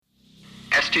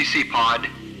STC Pod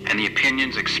and the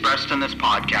opinions expressed in this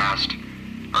podcast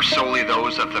are solely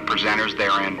those of the presenters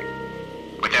therein,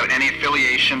 without any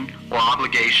affiliation or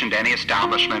obligation to any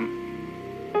establishment,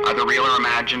 either real or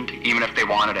imagined, even if they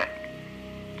wanted it.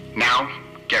 Now,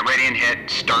 get ready and hit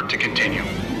start to continue.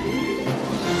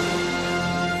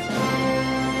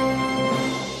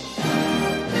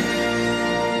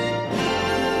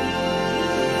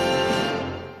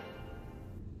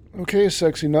 Okay,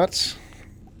 sexy nuts.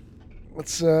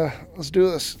 Let's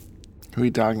do this. Who are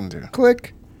you talking to?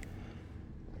 Click.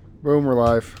 Boom, we're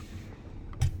live.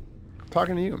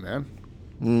 Talking to you, man.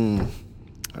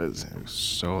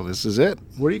 So this is it?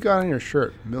 What do you got on your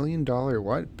shirt? $1 million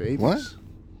what? Babies? What?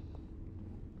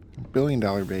 $1 billion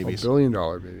Oh, babies. $1 billion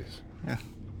babies. Yeah.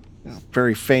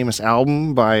 Very famous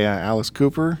album by Alice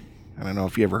Cooper. I don't know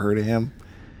if you ever heard of him.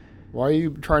 Why are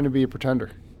you trying to be a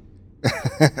pretender?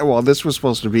 Well, this was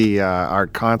supposed to be our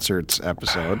concerts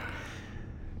episode,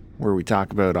 where we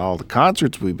talk about all the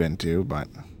concerts we've been to, but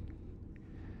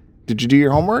did you do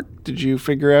your homework? Did you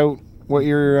figure out what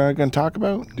you're going to talk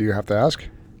about? Do you have to ask?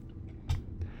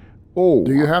 Oh.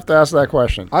 Do you have to ask that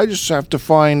question? I just have to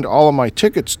find all of my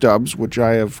ticket stubs, which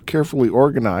I have carefully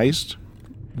organized.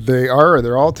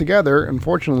 They're all together.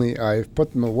 Unfortunately, I've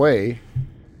put them away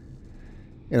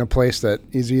in a place that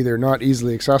is either not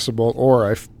easily accessible or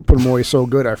I've put them away so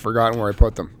good I've forgotten where I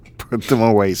put them. Put them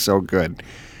away so good.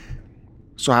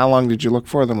 So how long did you look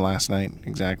for them last night,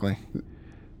 exactly?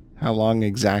 How long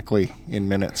exactly in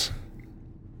minutes?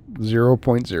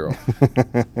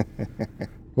 0.0.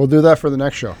 We'll do that for the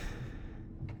next show.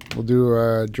 We'll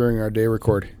do during our day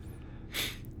record.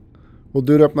 We'll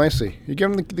do it up nicely. You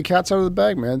give them the cat's out of the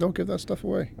bag, man. Don't give that stuff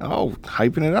away. Oh,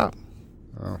 hyping it up.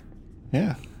 Oh.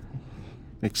 Yeah.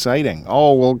 Exciting.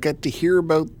 Oh, we'll get to hear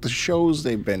about the shows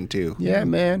they've been to. Yeah,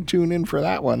 man. Tune in for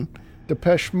that one.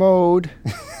 Depeche Mode.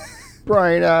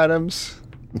 Bryan Adams.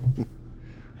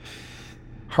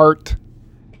 Heart.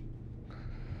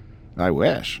 I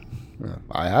wish.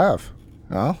 I have.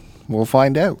 Well, we'll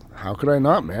find out. How could I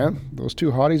not, man? Those two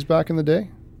hotties back in the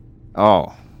day,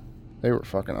 Oh, they were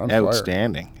fucking on fire.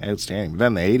 outstanding. Outstanding.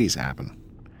 Then the 80s happened.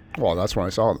 Well, that's when I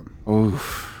saw them.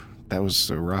 Oof. That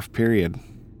was a rough period.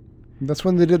 That's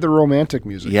when they did the romantic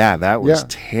music. Yeah, that was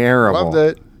terrible.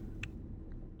 Loved it.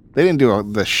 They didn't do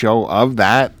the show of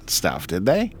that stuff, did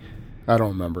they? I don't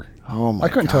remember. Oh, my God. I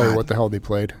couldn't tell you what the hell they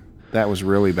played. That was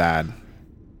really bad.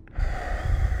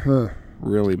 Huh.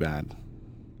 Really bad.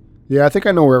 Yeah, I think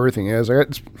I know where everything is.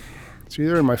 It's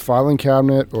either in my filing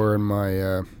cabinet or in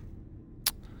my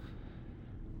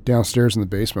downstairs in the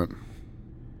basement.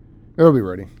 It'll be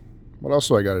ready. What else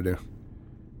do I got to do?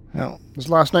 Well, This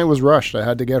last night was rushed. I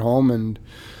had to get home, and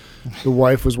the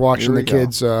wife was watching the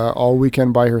kids all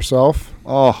weekend by herself.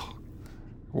 Oh,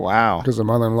 wow. Because the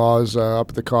mother-in-law is up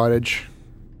at the cottage.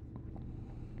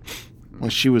 Well,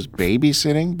 she was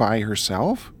babysitting by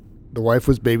herself? The wife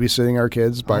was babysitting our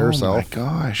kids by herself. Oh, my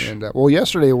gosh. And well,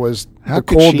 yesterday was How the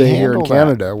could cold she day here in handle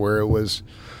Canada, where it was.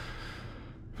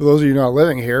 For those of you not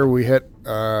living here, we hit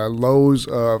lows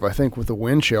of, I think, with the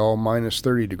wind chill, minus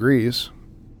 30 degrees.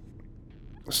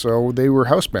 So they were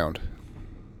housebound.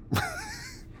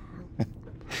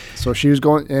 So she was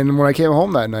going, and when I came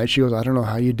home that night, she goes, "I don't know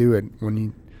how you do it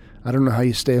I don't know how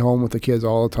you stay home with the kids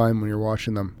all the time when you're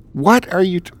watching them."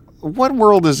 What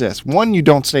world is this? One, you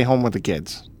don't stay home with the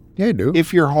kids. Yeah, I do.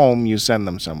 If you're home, you send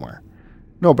them somewhere.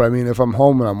 No, but I mean, if I'm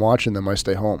home and I'm watching them, I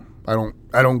stay home. I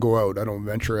don't go out. I don't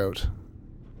venture out.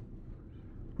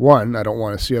 One, I don't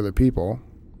want to see other people.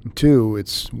 And two,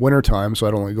 it's wintertime, so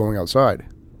I don't like going outside.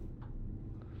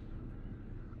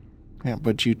 Yeah,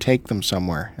 but you take them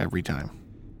somewhere every time.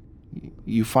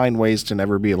 You find ways to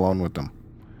never be alone with them.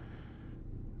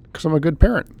 Because I'm a good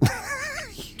parent.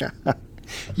 Yeah.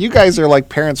 You guys are like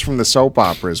parents from the soap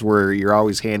operas where you're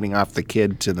always handing off the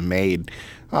kid to the maid.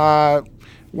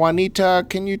 Juanita,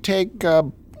 can you take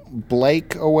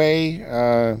Blake away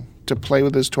to play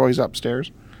with his toys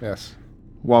upstairs? Yes.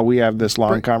 While we have this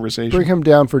long conversation. Bring him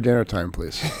down for dinner time,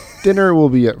 please. Dinner will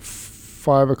be at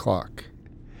 5 o'clock.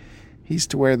 He's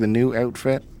to wear the new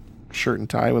outfit, shirt and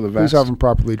tie with a vest. Please have him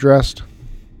properly dressed.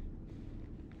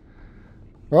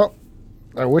 Well,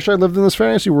 I wish I lived in this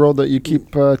fantasy world that you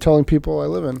keep telling people I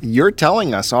live in. You're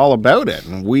telling us all about it,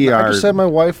 and I just had my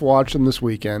wife watch them this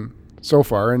weekend so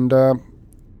far, and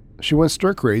she went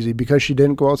stir crazy because she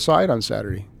didn't go outside on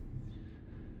Saturday.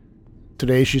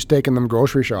 Today she's taking them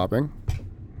grocery shopping.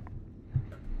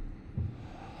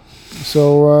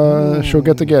 So she'll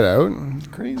get to get out.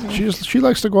 Crazy. She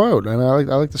likes to go out, and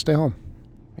I like to stay home.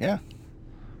 Yeah.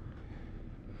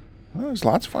 Well, there's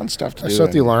lots of fun stuff to do. I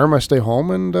set the alarm. I stay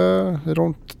home, and I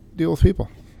don't deal with people.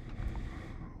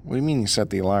 What do you mean you set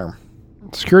the alarm?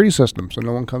 Security system, so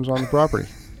no one comes on the property.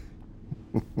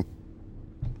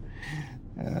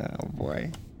 Oh,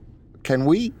 boy. Can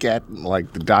we get,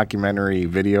 like, the documentary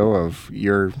video of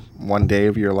your one day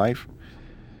of your life?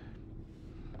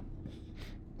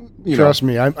 Trust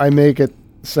me, I make it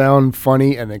sound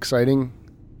funny and exciting,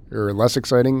 or less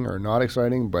exciting, or not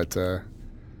exciting, but,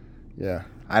 yeah.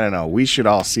 I don't know. We should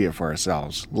all see it for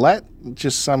ourselves. Let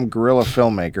just some guerrilla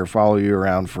filmmaker follow you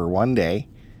around for one day.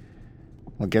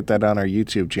 We'll get that on our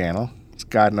YouTube channel.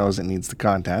 God knows it needs the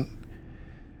content.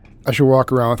 I should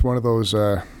walk around with one of those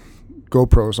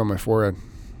GoPros on my forehead.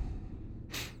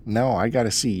 No, I got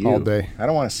to see you. All day. I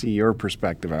don't want to see your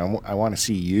perspective. I want to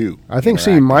see you. I think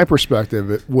seeing my perspective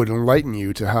it would enlighten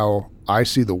you to how I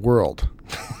see the world.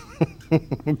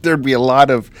 There'd be a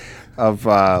lot of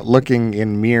looking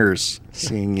in mirrors,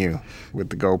 seeing you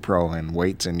with the GoPro and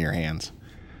weights in your hands.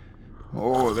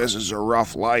 Oh, this is a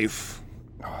rough life.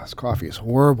 Oh, this coffee is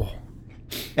horrible.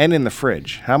 And in the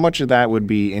fridge. How much of that would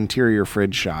be interior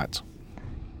fridge shots?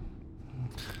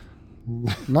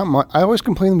 Not much. I always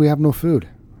complain we have no food,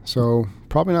 so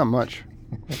probably not much.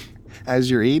 As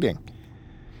you're eating.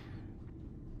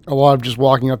 A lot of just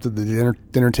walking up to the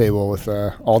dinner table with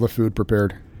all the food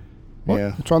prepared. What?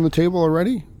 Yeah. It's on the table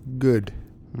already? Good.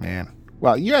 Man.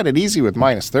 Well, you had it easy with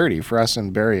minus 30. For us in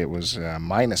Barrie, it was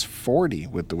minus 40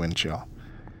 with the wind chill.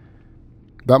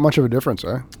 That much of a difference,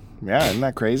 eh? Yeah, isn't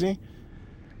that crazy?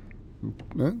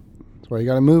 That's why you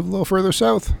got to move a little further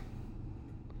south.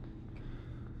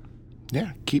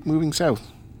 Yeah, keep moving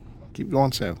south. Keep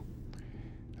going south.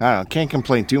 I don't know, can't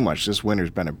complain too much. This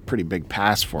winter's been a pretty big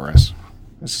pass for us.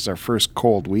 This is our first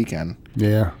cold weekend.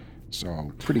 Yeah.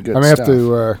 So, pretty good I may stuff. have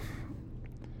to, I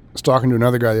was talking to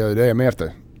another guy the other day, I may have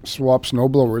to swap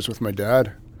snowblowers with my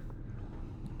dad.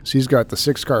 Because he's got the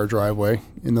 6-car driveway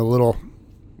in the little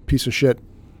piece of shit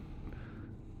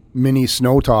mini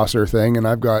snow tosser thing, and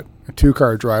I've got a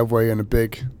 2-car driveway and a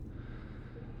big,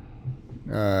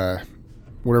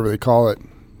 whatever they call it,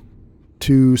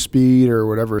 2-speed or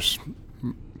whatever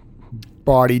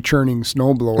body churning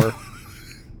snowblower.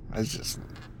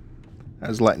 I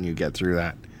was letting you get through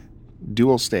that.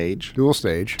 Dual stage.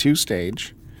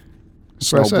 2-stage.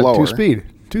 Snow blower. 2-speed.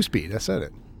 2-speed. I said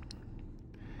it.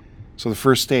 So the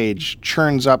first stage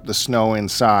churns up the snow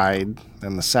inside,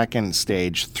 and the second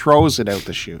stage throws it out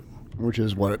the chute. Which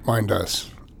is what mine does,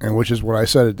 and which is what I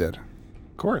said it did.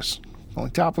 Of course.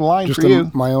 Only top of the line Just for you.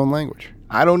 my own language.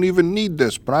 I don't even need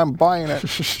this, but I'm buying it.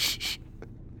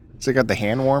 So it got the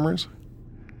hand warmers?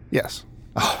 Yes.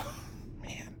 Oh,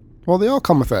 man. Well, they all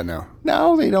come with that now.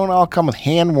 No, they don't all come with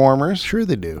hand warmers. Sure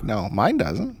they do. No, mine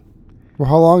doesn't. Well,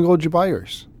 how long ago did you buy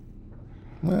yours?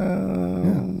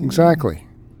 Well, Exactly.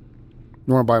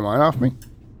 You want to buy mine off me?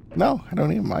 no, I don't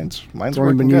need mine's It's only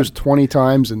working been good. used 20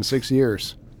 times in 6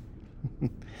 years.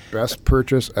 Best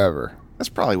purchase ever. That's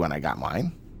probably when I got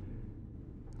mine.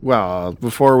 Well,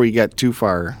 before we get too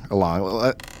far along,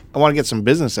 I want to get some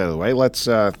business out of the way. Let's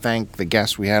thank the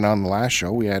guests we had on the last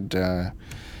show. We had 2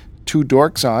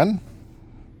 dorks on.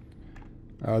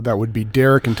 That would be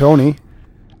Derek and Tony.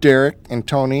 Derek and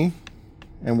Tony,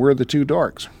 and we're the 2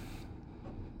 dorks.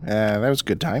 That was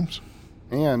good times.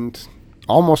 And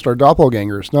almost our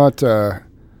doppelgangers. Not, I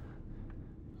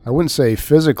wouldn't say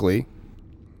physically,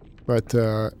 but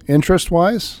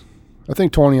interest-wise, I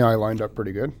think Tony and I lined up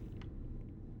pretty good.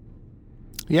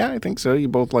 Yeah, I think so. You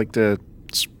both like to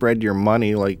spread your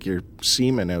money like you're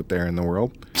seamen out there in the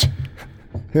world.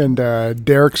 And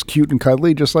Derek's cute and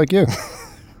cuddly, just like you.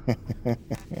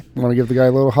 Want to give the guy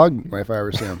a little hug if I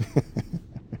ever see him.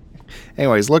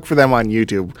 Anyways, look for them on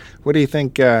YouTube. What do you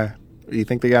think? Do you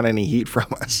think they got any heat from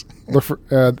us? Look for,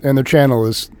 and their channel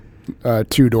is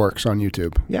 2 Dorks on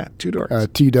YouTube. Yeah, 2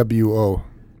 dorks. TWO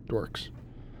Dorks.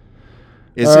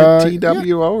 Is it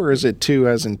TWO or is it 2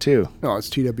 as in 2? No, it's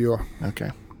TWO.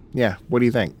 Okay. Yeah. What do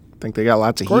you think? Think they got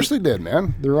lots of Of course heat? they did,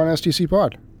 man. They were on STC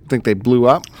Pod. Think they blew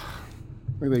up?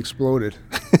 I think they exploded.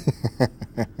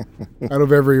 Out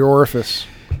of every orifice.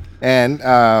 And,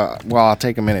 well, I'll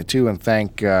take a minute, too, and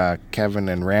thank Kevin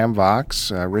and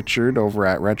Ramvox, Richard over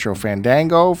at Retro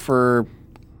Fandango for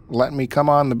letting me come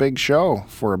on the big show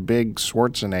for a big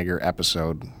Schwarzenegger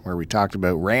episode where we talked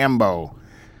about Rambo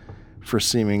for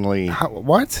seemingly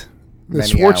What? The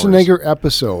many Schwarzenegger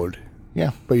episode.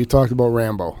 Yeah. But you talked about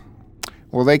Rambo.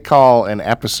 Well, they call an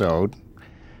episode,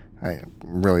 I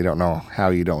really don't know how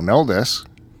you don't know this,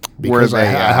 Because where they,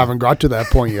 I haven't got to that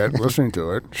point yet listening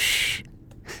to it. Shh.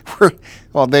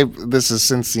 well, this is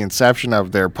since the inception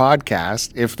of their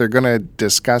podcast. If they're going to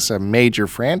discuss a major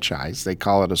franchise, they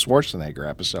call it a Schwarzenegger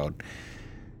episode.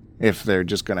 If they're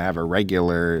just going to have a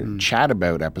regular chat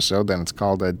about episode, then it's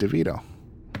called a DeVito.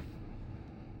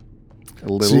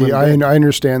 A little See, bit? I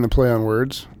understand the play on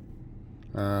words.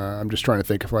 I'm just trying to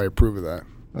think if I approve of that.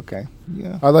 Okay.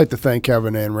 Yeah. I'd like to thank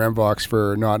Kevin and Ramvox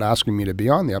for not asking me to be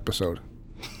on the episode.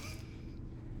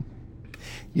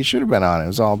 You should have been on. It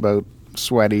was all about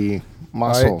sweaty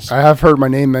muscles. I have heard my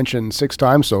name mentioned 6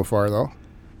 times so far, though.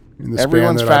 In the span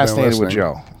Everyone's that I've been fascinated with listening.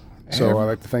 Joe. So I'd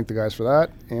like to thank the guys for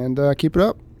that, and keep it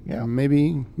up. Yeah.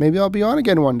 Maybe I'll be on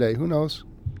again one day. Who knows?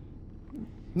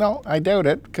 No, I doubt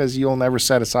it, because you'll never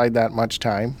set aside that much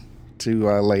time to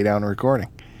lay down a recording.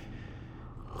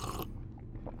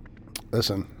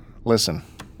 Listen,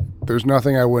 there's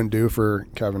nothing I wouldn't do for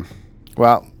Kevin,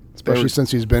 well, especially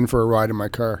since he's been for a ride in my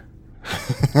car.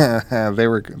 they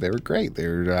were great. They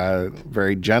were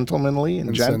very gentlemanly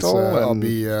and gentle.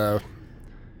 Since,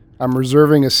 I'm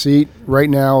reserving a seat right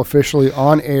now, officially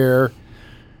on air,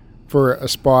 for a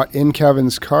spot in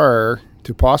Kevin's car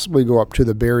to possibly go up to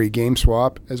the Barrie game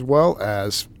swap as well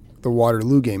as the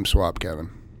Waterloo game swap, Kevin.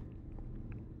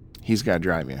 He's got to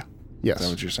drive you. Yes. Is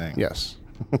that what you're saying? Yes.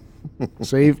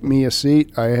 Save me a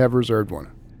seat. I have reserved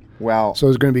one. Well, So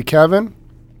it's going to be Kevin,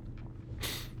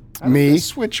 me,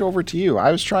 switch over to you.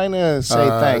 I was trying to say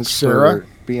thanks Sarah, for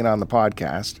being on the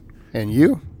podcast. and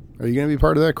you. Are you going to be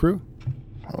part of that crew?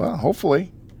 Well,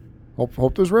 hopefully.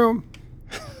 Hope there's room.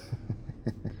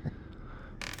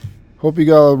 Hope you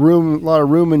got a lot of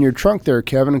room in your trunk there,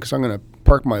 Kevin, because I'm going to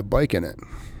park my bike in it.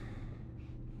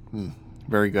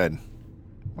 Very good.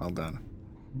 Well done.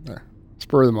 There.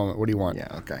 Spur of the moment. What do you want? Yeah,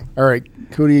 okay. All right.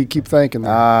 Who do you keep thanking?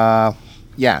 There?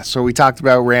 Yeah, so we talked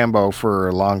about Rambo for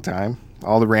a long time.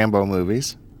 All the Rambo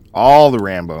movies.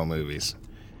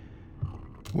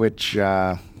 Which,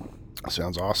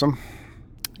 Sounds awesome.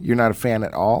 you're not a fan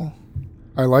at all?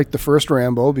 I liked the first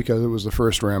Rambo because it was the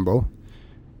first Rambo.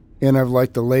 And I've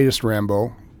liked the latest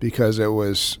Rambo because it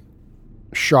was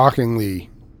shockingly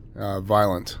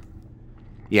violent.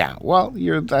 Yeah, well,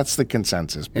 that's the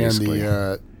consensus, basically.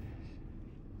 And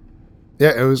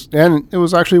it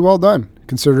was actually well done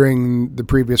considering the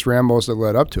previous Rambos that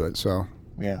led up to it. So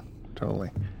Yeah,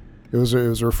 totally. it was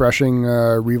a refreshing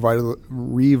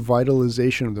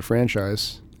revitalization of the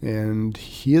franchise, and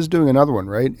he is doing another one,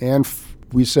 right? And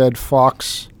we said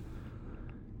Fox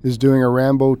is doing a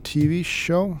Rambo TV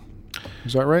show.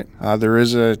 Is that right? There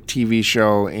is a TV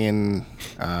show in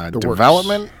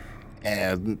development,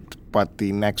 but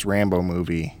the next Rambo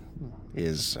movie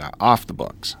is off the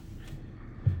books.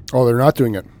 Oh, they're not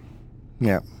doing it.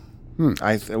 Yeah.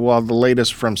 Well, the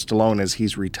latest from Stallone is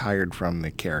he's retired from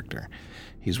the character.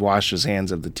 He's washed his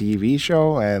hands of the TV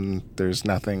show, and there's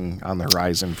nothing on the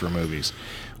horizon for movies.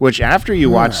 Which, after you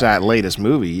watch that latest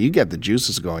movie, you get the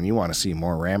juices going. You want to see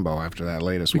more Rambo after that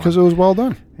latest Because one. it was well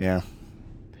done. Yeah.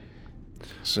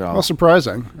 So Well,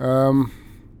 surprising.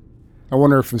 I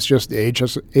wonder if it's just the age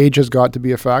has got to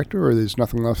be a factor, or there's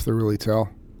nothing left to really tell.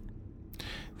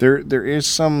 There is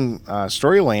some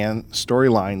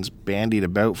storylines bandied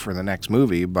about for the next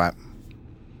movie, but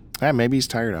maybe he's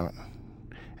tired of it.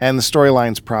 And the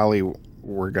storylines probably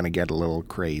were going to get a little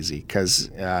crazy because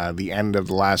the end of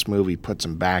the last movie puts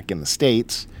him back in the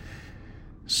States.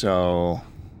 So,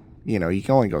 you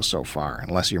can only go so far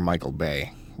unless you're Michael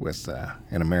Bay with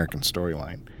an American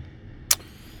storyline.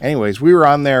 Anyways, we were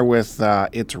on there with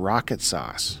It's Rocket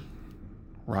Sauce.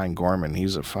 Ryan Gorman,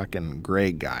 he's a fucking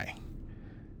great guy.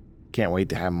 Can't wait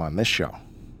to have him on this show.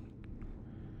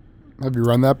 Have you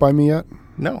run that by me yet?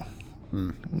 No.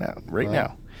 No,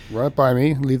 now. Run it by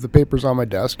me. Leave the papers on my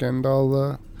desk, and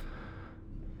I'll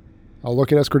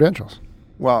look at his credentials.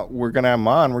 Well, we're going to have him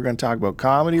on. We're going to talk about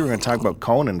comedy. We're going to talk about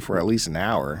Conan for at least an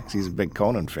hour 'cause he's a big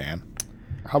Conan fan.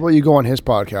 How about you go on his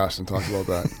podcast and talk about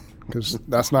that? Because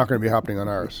that's not going to be happening on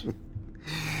ours.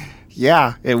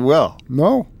 Yeah, it will.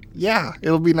 No? Yeah,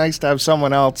 it'll be nice to have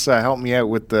someone else help me out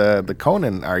with the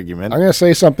Conan argument. I'm going to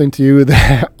say something to you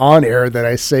that on air that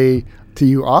I say to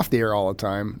you off the air all the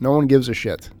time. No one gives a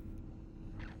shit.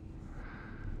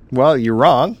 Well, you're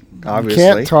wrong, obviously.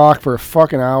 You can't talk for a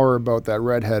fucking hour about that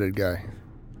redheaded guy.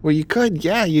 Well, you could.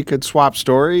 Yeah, you could swap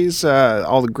stories,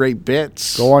 all the great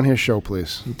bits. Go on his show,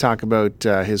 please. Talk about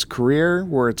his career,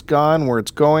 where it's gone, where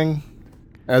it's going.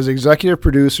 As executive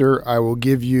producer, I will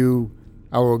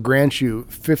grant you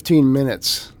 15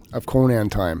 minutes of Conan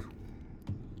time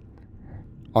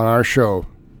on our show.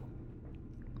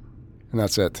 And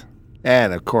that's it.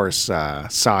 And, of course,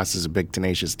 Sauce is a big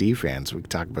Tenacious D fan, so we can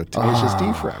talk about Tenacious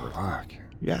D forever. Fuck.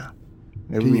 Yeah.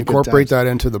 Can you incorporate that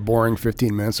into the boring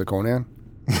 15 minutes of Conan?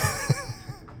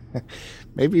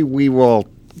 Maybe we will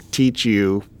teach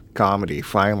you comedy,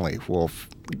 finally. We'll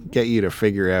get you to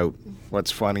figure out what's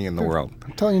funny in the world.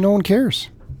 I'm telling you, no one cares.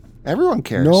 Everyone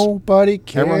cares. Nobody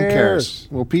cares. Everyone cares.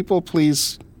 Will people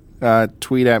please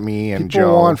tweet at me and People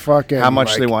Joe want fucking how much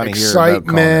like, they want to hear about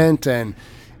Conan. excitement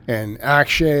and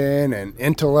action and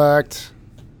intellect.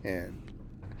 And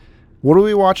what are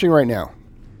we watching right now?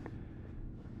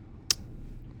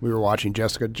 We were watching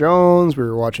Jessica Jones. We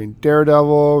were watching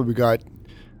Daredevil. We got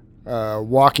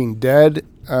Walking Dead.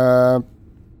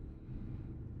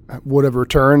 Would have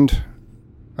returned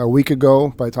a week ago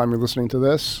by the time you're listening to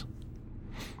this.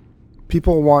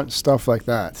 People want stuff like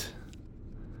that.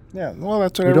 Yeah, well,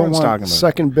 that's what You don't everyone's want talking about.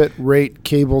 second bit rate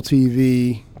cable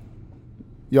TV.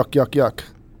 Yuck, yuck, yuck.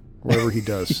 Whatever he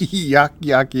does. Yuck,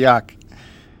 yuck, yuck.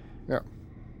 Yeah.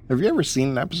 Have you ever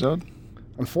seen an episode?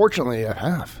 Unfortunately, I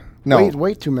have. No.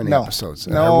 Way too many No. episodes.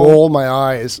 No. I rolled my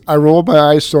eyes. I rolled my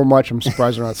eyes so much, I'm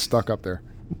surprised they're not stuck up there.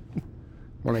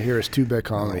 When I hear his 2-bit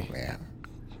comedy. Oh, man.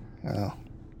 Oh,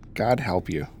 God help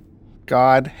you.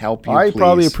 God help you, I please.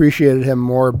 probably appreciated him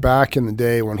more back in the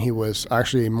day when he was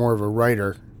actually more of a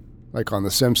writer, like on The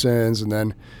Simpsons, and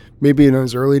then maybe in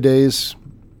his early days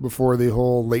before the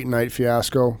whole late night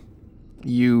fiasco.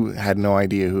 You had no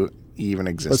idea who even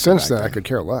existed. But since back then, I could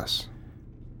care less.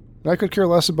 And I could care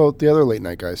less about the other late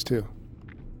night guys, too.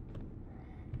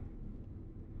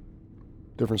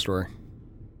 Different story.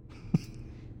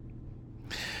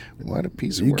 What a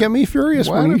piece of You work. get me furious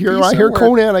What when a you hear piece I of hear work.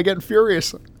 Conan. I get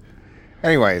furious.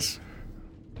 Anyways,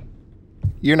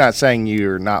 you're not saying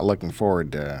you're not looking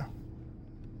forward to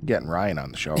getting Ryan on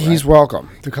the show, right? He's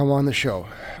welcome to come on the show.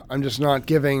 I'm just not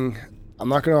giving. I'm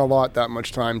not going to allot that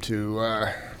much time to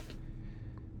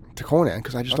Conan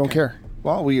because I just don't care.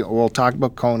 Well, we'll talk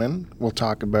about Conan. We'll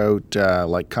talk about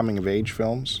like coming of age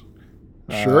films.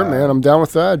 Sure, man. I'm down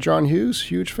with that. John Hughes,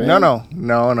 huge fan. No,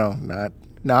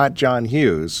 not John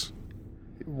Hughes.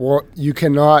 Well, you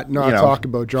cannot not You know, talk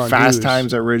about John Fast Hughes.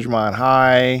 Times at Ridgemont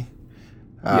High.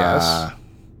 Yes.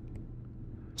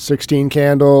 16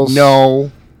 Candles.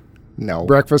 No.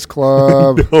 Breakfast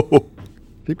Club. No.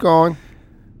 Keep going.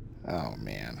 Oh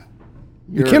man.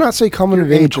 You cannot say coming of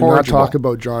you're age and not incorrigible. talk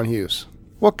about John Hughes.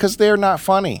 Well, because they're not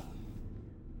funny,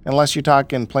 unless you're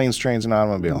talking planes, trains, and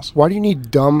automobiles. Why do you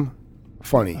need dumb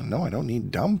funny? No, I don't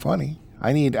need dumb funny.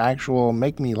 I need actual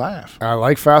make me laugh. I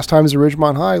like Fast Times at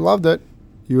Ridgemont High. Loved it.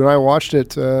 You and I watched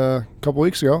it a couple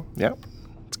weeks ago. Yep.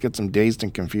 Let's get some Dazed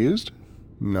and Confused.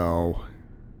 No.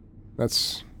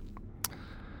 That's...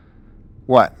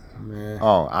 What? Meh.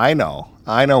 Oh, I know.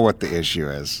 I know what the issue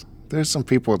is. There's some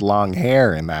people with long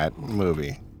hair in that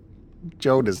movie.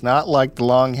 Joe does not like the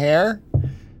long hair.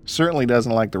 Certainly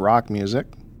doesn't like the rock music.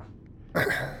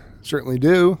 Certainly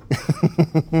do.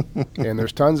 And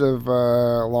there's tons of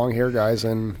long hair guys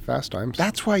in Fast Times.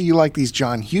 That's why you like these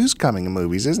John Hughes coming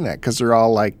movies, isn't it? Because they're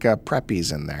all like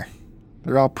preppies in there.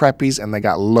 They're all preppies and they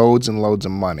got loads and loads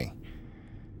of money.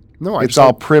 No, It's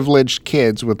all privileged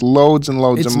kids with loads and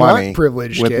loads It's of money not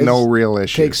privileged with kids. no real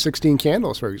issues. Take 16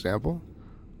 Candles, for example.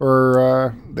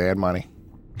 Or They had money.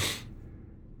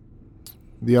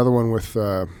 the other one with...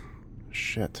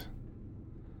 shit.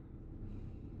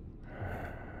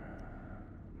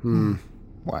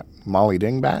 What? Molly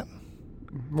Dingbat?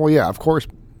 Well, yeah, of course,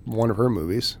 one of her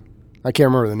movies. I can't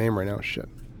remember the name right now. Shit.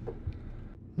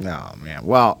 No, man.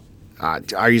 Well,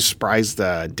 are you surprised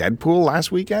Deadpool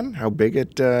last weekend? How big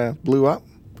it blew up?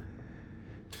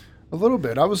 A little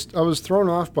bit. I was thrown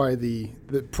off by the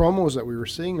promos that we were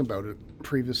seeing about it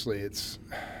previously. It's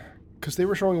because they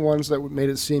were showing ones that made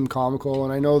it seem comical,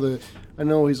 and I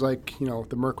know he's like, you know,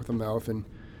 the merc with a mouth, and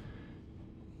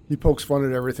he pokes fun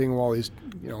at everything while he's,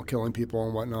 you know, killing people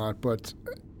and whatnot. But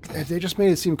they just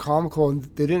made it seem comical, and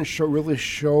they didn't really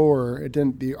show, or it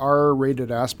didn't. The R-rated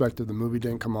aspect of the movie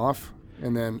didn't come off.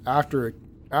 And then after it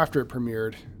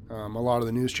premiered, a lot of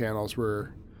the news channels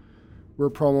were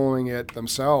promoting it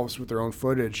themselves with their own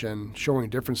footage and showing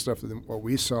different stuff than what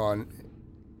we saw,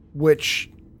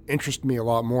 which interested me a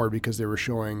lot more because they were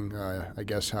showing, I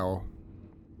guess, how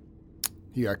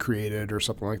he got created or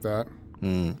something like that.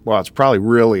 Well, it's probably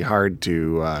really hard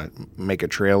to make a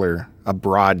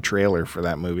broad trailer for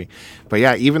that movie. But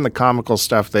yeah, even the comical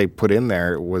stuff they put in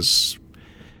there was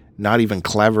not even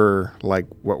clever like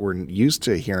what we're used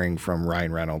to hearing from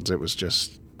Ryan Reynolds. It was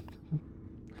just...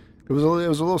 It was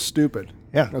a little stupid.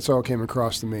 Yeah. That's how it came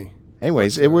across to me.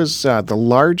 Anyways, it was the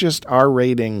largest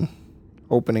R-rating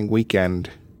opening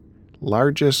weekend,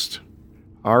 largest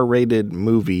R-rated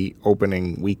movie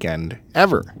opening weekend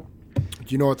ever. Do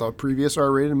you know what the previous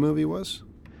R-rated movie was?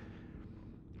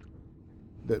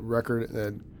 That record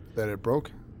that it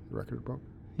broke? The record it broke?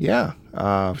 Yeah,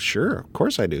 sure. Of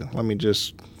course I do. Let me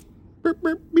just... Boop,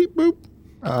 boop, beep, boop.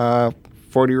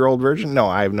 40-year-old version? No,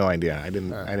 I have no idea. I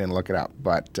didn't look it up.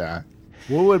 But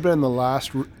what would have been the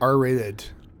last R-rated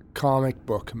comic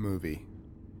book movie?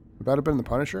 Would that have been The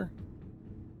Punisher?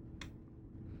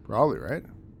 Probably, right?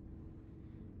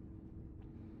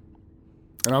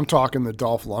 And I'm talking the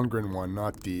Dolph Lundgren one,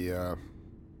 not the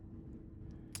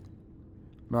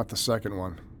second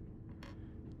one.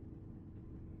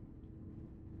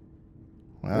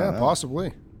 Yeah,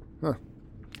 possibly. Huh.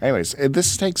 Anyways,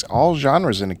 this takes all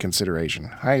genres into consideration.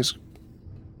 Highest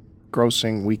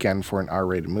grossing weekend for an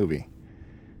R-rated movie.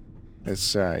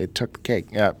 It took the cake.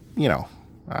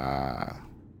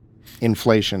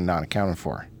 Inflation not accounted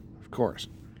for, of course.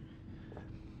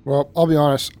 Well, I'll be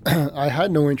honest. I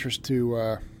had no interest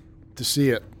to see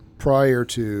it prior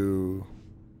to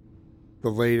the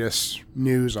latest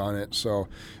news on it. So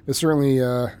it's certainly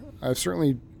I've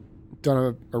certainly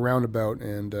done a roundabout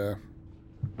and.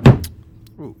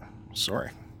 Ooh, sorry.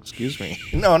 Excuse me.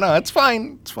 No, it's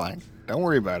fine. It's fine. Don't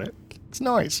worry about it. It's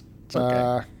noise. It's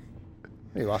okay.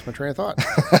 You lost my train of thought.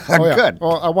 Good.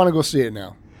 Well, I want to go see it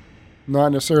now.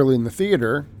 Not necessarily in the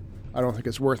theater. I don't think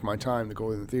it's worth my time to go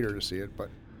in the theater to see it, but.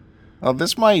 Well,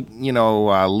 this might,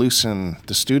 loosen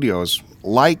the studios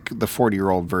like the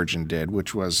 40-Year-Old Virgin did,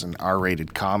 which was an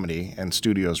R-rated comedy, and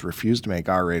studios refused to make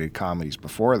R-rated comedies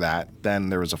before that. Then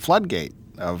there was a floodgate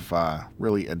of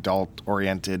really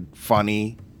adult-oriented,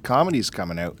 funny comedies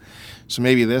coming out. So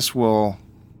maybe this will,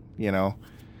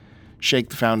 shake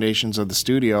the foundations of the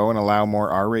studio and allow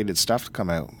more R-rated stuff to come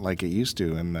out like it used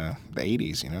to in the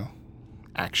 80s,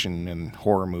 action and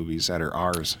horror movies that are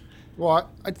R's. Well,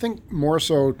 I think more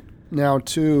so now,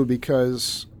 too,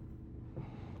 because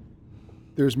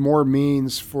there's more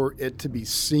means for it to be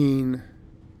seen.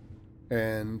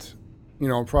 And,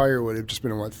 prior it would have just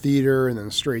been a theater and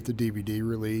then straight to DVD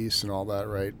release and all that,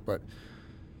 right? But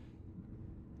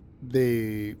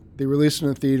they release it in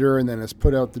the theater and then it's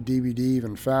put out the DVD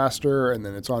even faster and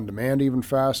then it's on demand even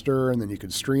faster and then you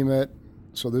can stream it.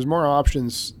 So there's more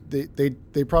options.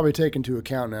 They probably take into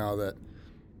account now that,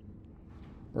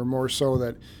 or more so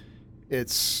that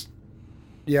it's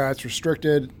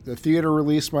restricted. The theater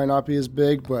release might not be as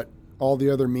big, but all the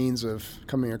other means of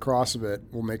coming across of it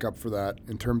will make up for that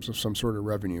in terms of some sort of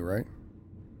revenue, right?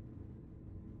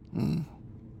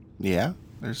 Yeah,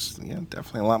 there's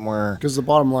definitely a lot more. Because the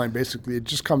bottom line, basically, it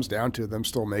just comes down to them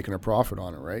still making a profit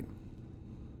on it, right?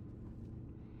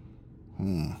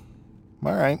 All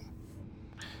right.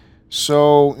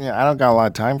 So I don't got a lot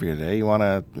of time for you today. You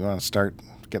wanna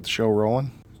get the show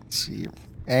rolling? Let's see, you're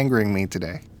angering me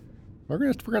today.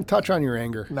 We're gonna touch on your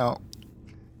anger. No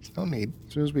need.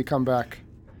 As soon as we come back.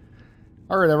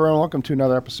 All right, everyone, welcome to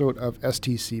another episode of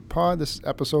STC Pod. This is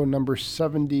episode number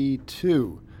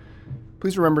 72.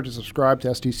 Please remember to subscribe to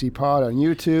STC Pod on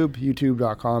YouTube,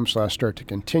 youtube.com/start to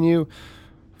continue.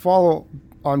 Follow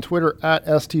on Twitter at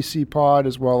STC Pod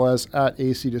as well as at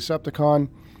AC Decepticon.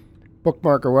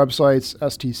 Bookmark our websites,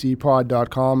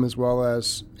 stcpod.com as well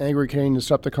as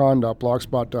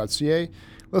angrycanadiandecepticon.blogspot.ca.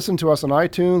 Listen to us on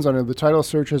iTunes under the title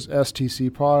searches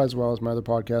STC Pod as well as my other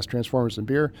podcast, Transformers and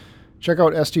Beer. Check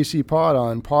out STC Pod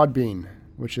on Podbean,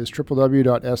 which is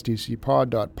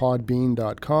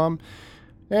www.stcpod.podbean.com.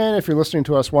 And if you're listening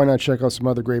to us, why not check out some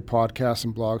other great podcasts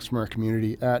and blogs from our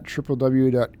community at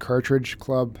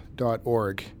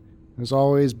www.cartridgeclub.org. As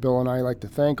always, Bill and I like to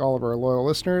thank all of our loyal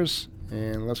listeners.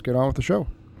 And let's get on with the show.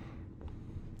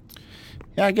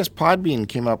 Yeah, I guess Podbean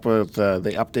came up with,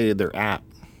 they updated their app.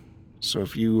 So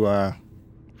if you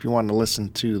want to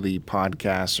listen to the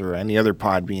podcast or any other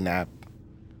Podbean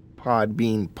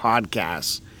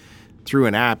podcasts through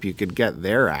an app, you could get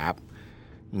their app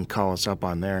and call us up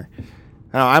on there.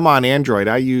 Now, I'm on Android.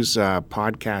 I use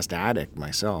Podcast Addict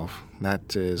myself.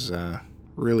 That is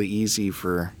really easy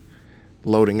for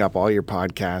loading up all your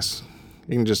podcasts.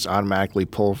 You can just automatically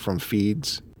pull from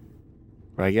feeds.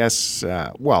 But I guess,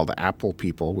 the Apple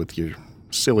people with your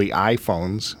silly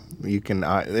iPhones, you can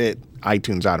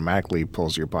iTunes automatically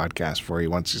pulls your podcast for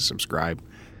you once you subscribe.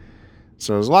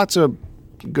 So there's lots of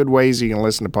good ways you can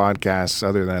listen to podcasts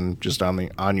other than just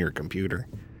on your computer.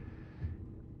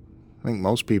 I think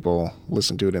most people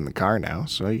listen to it in the car now,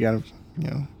 so you got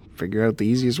to figure out the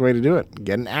easiest way to do it.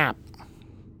 Get an app,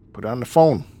 put it on the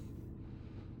phone.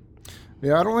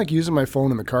 Yeah, I don't like using my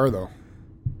phone in the car, though.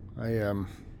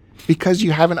 Because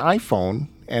you have an iPhone,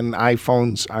 and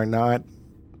iPhones are not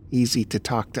easy to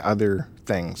talk to other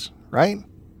things, right?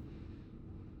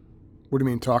 What do you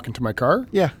mean, talking to my car?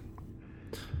 Yeah.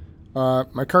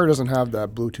 My car doesn't have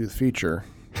that Bluetooth feature.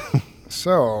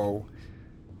 So,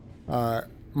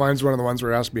 mine's one of the ones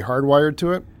where it has to be hardwired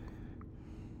to it.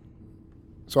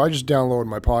 So I just download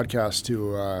my podcast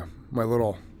to my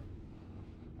little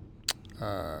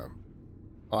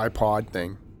iPod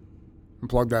thing and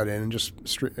plug that in and just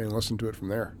and listen to it from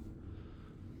there.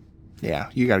 Yeah,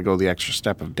 you got to go the extra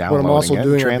step of But downloading I'm also it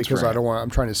doing and it because transferring. I'm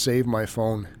trying to save my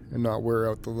phone and not wear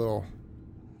out the little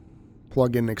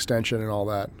plug-in extension and all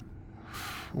that.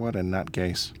 What a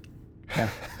nutcase. Yeah.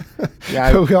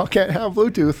 Yeah. We all can't have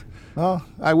Bluetooth. Well,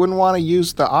 I wouldn't want to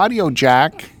use the audio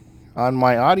jack on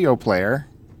my audio player.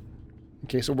 In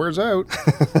case it wears out.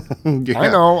 Yeah. I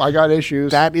know, I got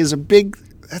issues. That is a big...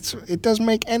 It doesn't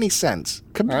make any sense.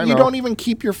 I You know. don't even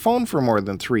keep your phone for more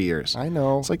than 3 years. I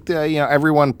know. It's like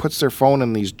everyone puts their phone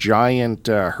in these giant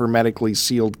hermetically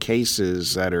sealed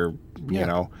cases that are, you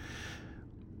know,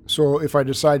 So if I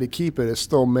decide to keep it, it's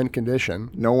still mint condition.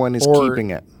 no one is Or-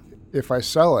 keeping it. If I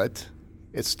sell it,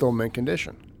 it's still mint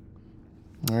condition.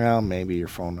 Well, maybe your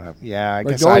phone. Yeah, I Like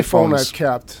guess the only phone iPhones. I've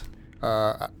kept,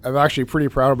 I'm actually pretty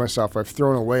proud of myself. I've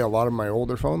thrown away a lot of my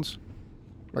older phones.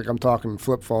 Like I'm talking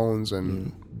flip phones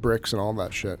and bricks and all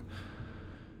that shit.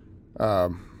 But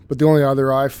the only other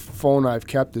iPhone I've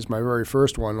kept is my very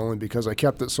first one, only because I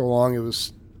kept it so long it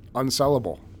was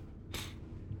unsellable.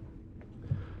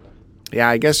 Yeah,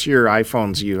 I guess your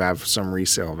iPhones, you have some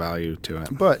resale value to it.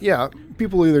 But yeah,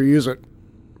 people either use it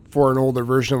for an older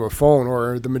version of a phone,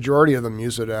 or the majority of them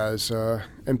use it as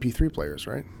MP3 players,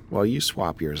 right? Well, you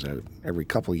swap yours out every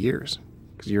couple years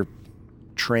because you're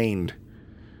trained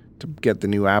to get the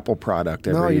new Apple product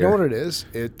every No, you year. know what it is?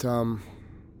 It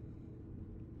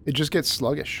just gets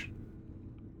sluggish.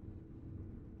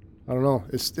 I don't know.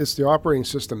 It's the operating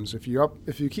systems. If you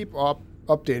keep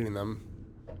updating them,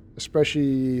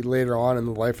 especially later on in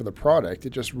the life of the product, it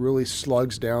just really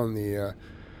slugs down the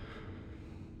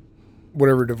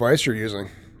whatever device you're using.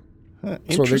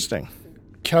 Interesting.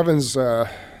 Kevin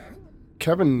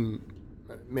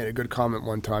made a good comment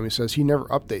one time. He says he never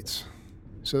updates.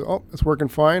 He said, "Oh, it's working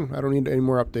fine. I don't need any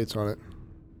more updates on it."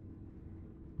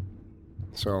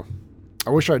 So, I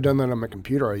wish I'd done that on my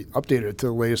computer. I updated it to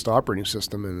the latest operating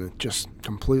system, and it just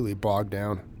completely bogged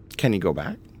down. Can you go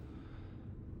back?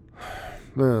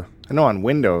 I I know on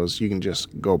Windows you can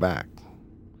just go back.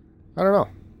 don't know.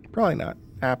 Probably not.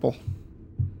 Apple.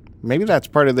 Maybe that's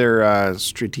part of their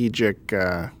strategic.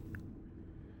 Their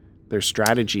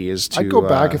strategy is to. I'd go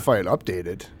back if I had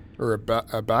updated or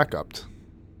backupped.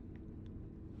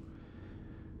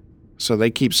 So they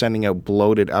keep sending out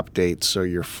bloated updates, so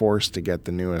you're forced to get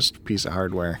the newest piece of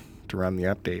hardware to run the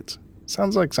updates.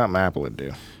 Sounds like something Apple would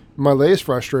do. My latest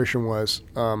frustration was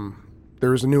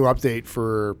there was a new update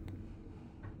for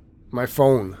my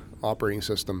phone operating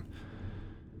system,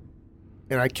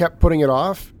 and I kept putting it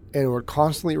off, and it would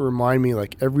constantly remind me,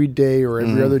 like every day or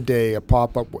every other day, a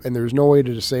pop-up, and there's no way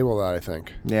to disable that, I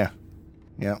think. Yeah.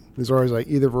 There's always like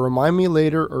either remind me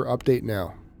later or update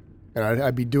now. And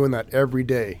I'd be doing that every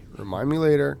day. Remind me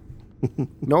later.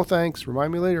 No thanks.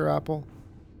 Remind me later, Apple.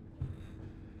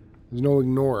 There's no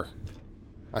ignore,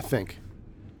 I think.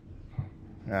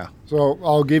 Yeah. So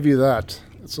I'll give you that.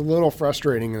 It's a little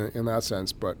frustrating in that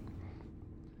sense, but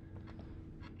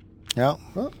Yeah.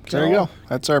 well, There you go.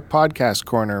 That's our podcast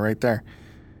corner right there.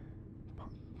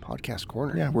 Podcast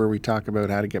corner. Yeah, where we talk about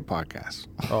how to get podcasts.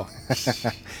 Oh,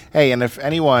 Hey, and if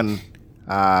anyone,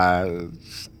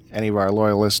 any of our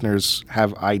loyal listeners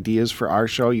have ideas for our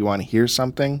show, you want to hear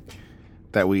something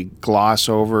that we gloss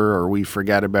over or we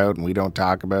forget about and we don't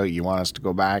talk about, you want us to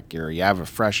go back, or you have a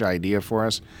fresh idea for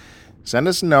us, send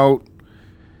us a note,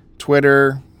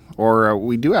 Twitter, or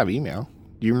we do have email.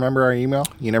 Do you remember our email?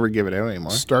 You never give it out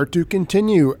anymore. start to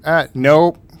continue at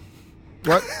Nope.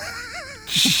 what?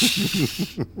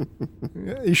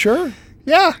 You sure?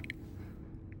 Yeah.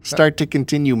 Start to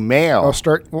continue mail. I'll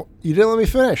start. Well, you didn't let me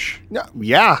finish. No,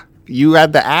 yeah. You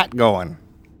had the @ going.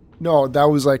 No, that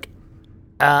was like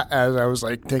as I was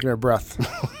like taking a breath.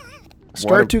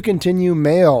 Start to continue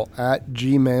mail at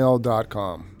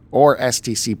gmail.com. Or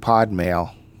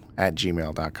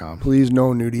stcpodmail@gmail.com. Please,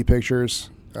 no nudie pictures.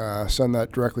 Send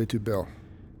that directly to Bill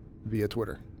via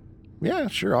Twitter. Yeah,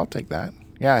 sure. I'll take that.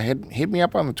 Yeah, hit me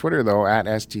up on the Twitter, though, at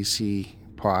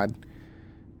stcpod.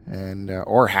 And,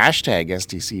 or hashtag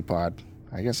stcpod.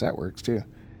 I guess that works, too.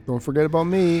 Don't forget about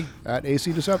me at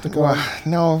AC Decepticon. Well,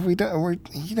 no, we don't.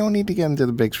 You don't need to get into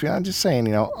the big spiel. I'm just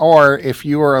saying, Or if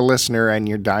you are a listener and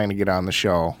you're dying to get on the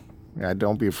show,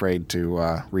 don't be afraid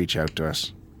to reach out to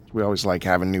us. We always like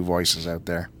having new voices out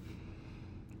there,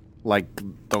 like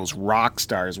those rock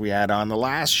stars we had on the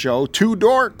last show, Two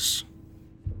Dorks.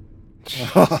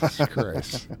 Jesus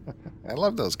Christ. I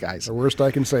love those guys. The worst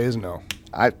I can say is no.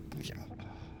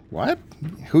 What?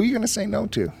 Who are you going to say no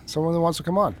to? Someone that wants to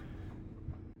come on.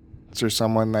 Is there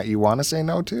someone that you want to say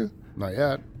no to? Not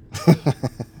yet.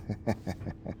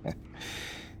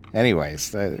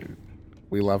 Anyways,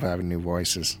 we love having new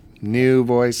voices. New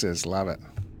voices, love it.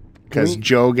 Because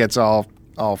Joe gets all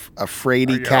a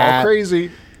fraidy All cat.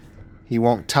 crazy. He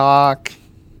won't talk.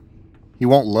 He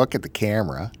won't look at the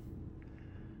camera.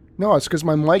 No, it's because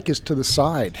my mic is to the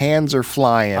side. Hands are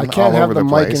flying I can't all have over the the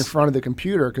mic place. in front of the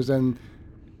computer because then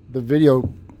the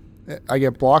video, I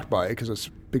get blocked by it because it's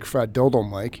a big fat dildo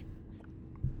mic.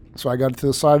 So I got it to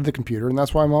the side of the computer, and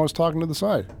that's why I'm always talking to the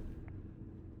side.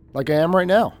 Like I am right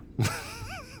now.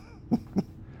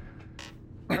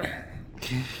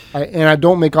 I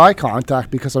don't make eye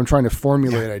contact because I'm trying to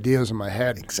formulate ideas in my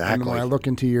head. Exactly. And when I look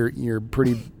into your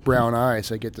pretty brown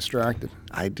eyes, I get distracted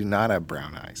I do not have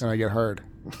brown eyes. and I get hard.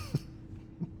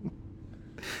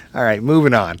 All right,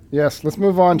 moving on. Yes, let's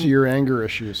move on to your anger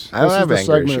issues. I don't This have is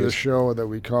the anger segment of the issues. show that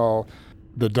we call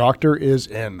 "The Doctor Is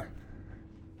In."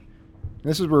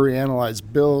 This is where we analyze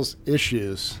Bill's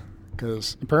issues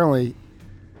because apparently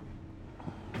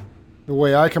the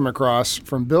way I come across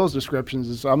from Bill's descriptions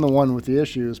is I'm the one with the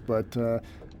issues, but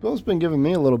Bill's been giving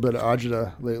me a little bit of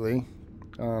agita lately.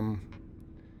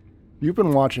 You've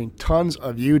been watching tons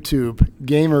of YouTube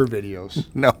gamer videos,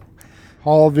 No.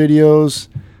 haul videos,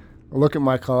 I look at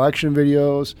my collection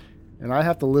videos, and I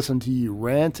have to listen to you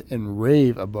rant and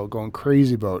rave about going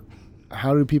crazy about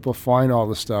how do people find all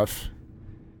this stuff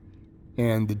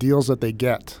and the deals that they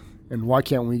get, and why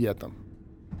can't we get them?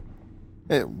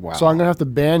 Wow. So I'm going to have to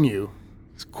ban you.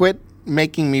 Quit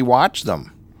making me watch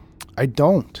them. I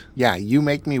don't. Yeah, you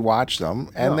make me watch them,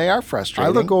 and No. they are I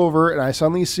frustrating. look over and I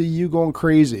suddenly see you going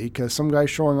crazy because some guy's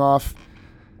showing off.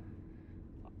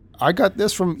 I got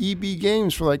this from EB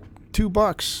Games for like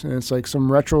 $2, and it's like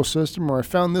some retro system, or I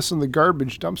found this in the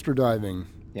garbage dumpster diving.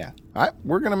 Yeah.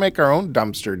 We're going to make our own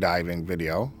dumpster diving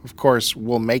video. Of course,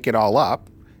 we'll make it all up,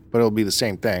 but it'll be the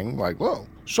same thing. Like, whoa,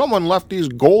 someone left these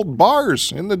gold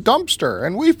bars in the dumpster,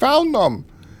 and we found them.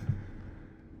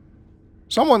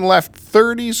 Someone left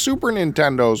 30 Super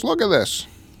Nintendos. Look at this.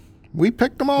 We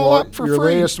picked them all up for your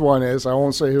free. latest one is, I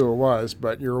won't say who it was,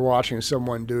 but you were watching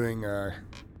someone doing,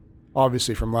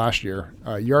 obviously from last year,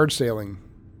 yard sale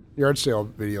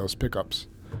videos, pickups.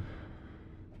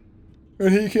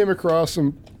 And he came across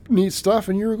some neat stuff,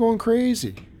 and you were going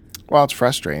crazy. Well, it's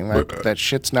frustrating. That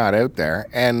shit's not out there.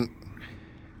 And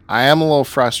I am a little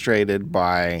frustrated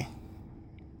by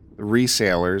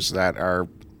resellers that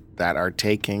are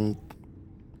taking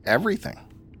everything.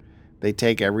 They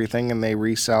take everything and they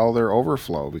resell their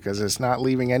overflow because it's not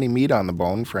leaving any meat on the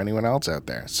bone for anyone else out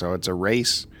there. So it's a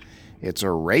race. It's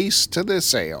a race to the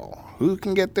sale. Who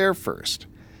can get there first?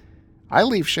 I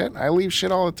leave shit. I leave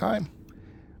shit all the time.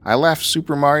 I left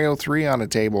Super Mario 3 on a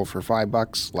table for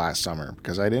 $5 last summer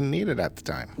because I didn't need it at the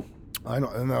time. I know,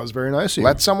 and that was very nice of you.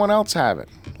 Let someone else have it.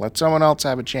 Let someone else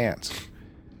have a chance.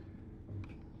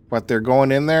 But they're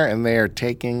going in there and they are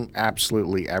taking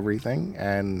absolutely everything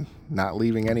and not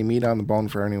leaving any meat on the bone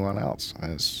for anyone else.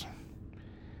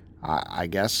 I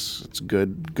guess it's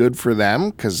good for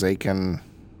them because they can.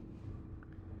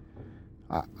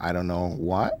 I don't know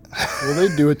what. Well,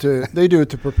 they do it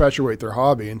to perpetuate their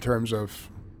hobby in terms of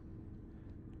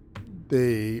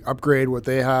they upgrade what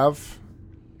they have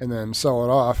and then sell it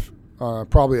off,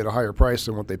 probably at a higher price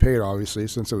than what they paid, obviously,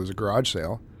 since it was a garage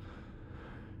sale.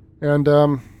 And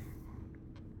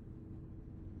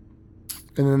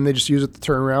then they just use it to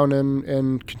turn around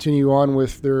and continue on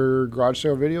with their garage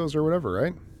sale videos or whatever,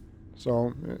 right?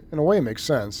 So in a way, it makes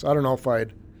sense. I don't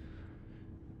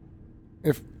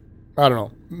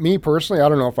know me personally, I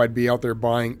don't know if I'd be out there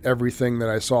buying everything that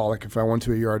I saw. Like if I went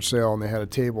to a yard sale and they had a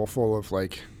table full of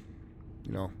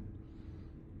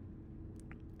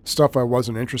stuff I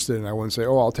wasn't interested in, I wouldn't say,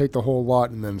 oh, I'll take the whole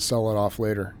lot and then sell it off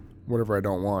later, whatever I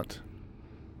don't want.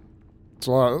 It's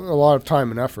a lot of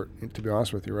time and effort, to be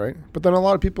honest with you, right? But then a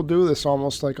lot of people do this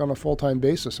almost like on a full-time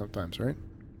basis sometimes, right?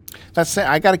 That's it.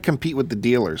 I got to compete with the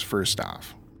dealers first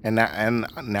off, and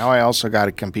now I also got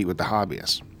to compete with the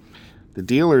hobbyists. The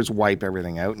dealers wipe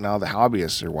everything out. Now the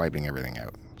hobbyists are wiping everything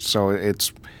out. So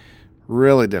it's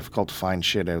really difficult to find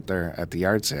shit out there at the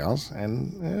yard sales,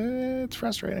 and it's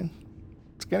frustrating.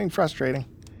 It's getting frustrating.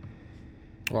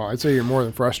 Well, I'd say you're more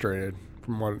than frustrated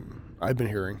from what I've been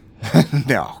hearing.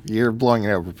 No, you're blowing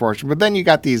it out of proportion. But then you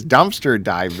got these dumpster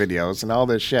dive videos and all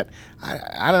this shit.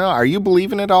 I don't know. Are you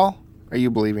believing it all? Are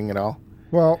you believing it all?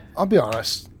 Well, I'll be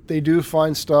honest. They do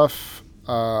find stuff.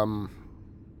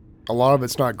 A lot of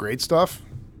it's not great stuff.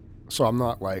 So I'm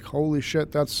not like, holy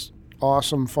shit, that's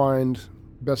awesome find,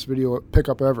 best video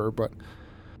pickup ever. But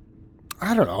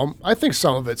I don't know. I think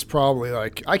some of it's probably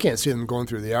like, I can't see them going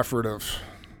through the effort of,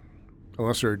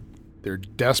 unless they're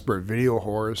desperate video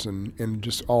whores and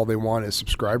just all they want is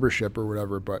subscribership or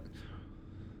whatever. But,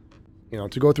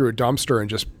 to go through a dumpster and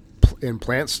just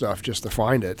implant stuff just to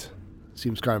find it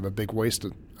seems kind of a big waste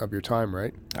of your time,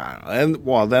 right? I don't know. And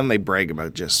well, then they brag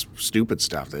about just stupid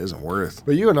stuff that isn't worth.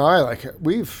 But you and I, like,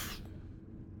 we've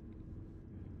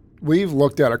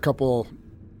looked at a couple,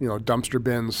 dumpster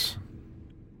bins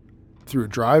through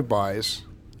drive-bys,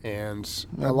 and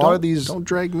a lot of these. Don't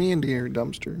drag me into your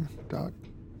dumpster, Doc.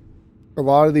 A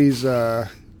lot of these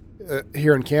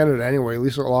here in Canada, anyway. At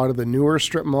least a lot of the newer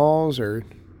strip malls are,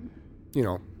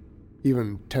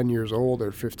 even 10 years old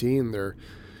or 15.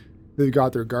 They've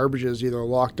got their garbages either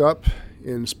locked up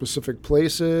in specific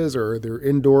places or they're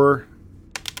indoor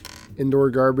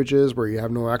garbages where you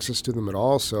have no access to them at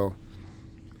all. So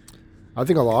I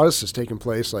think a lot of this is taking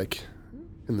place like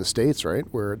in the States, right?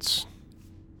 Where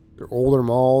they're older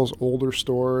malls, older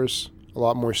stores, a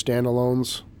lot more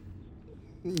standalones.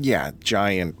 Yeah,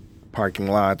 giant parking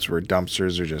lots where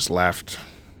dumpsters are just left,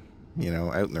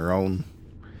 out in their own.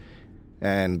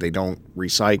 And they don't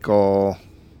recycle,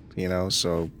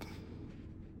 so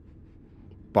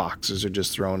boxes are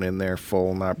just thrown in there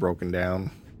full, not broken down.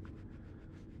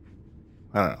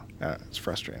 I don't know. It's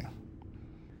frustrating.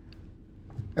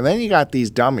 And then you got these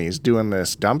dummies doing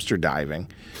this dumpster diving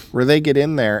where they get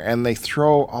in there and they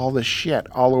throw all the shit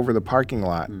all over the parking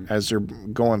lot as they're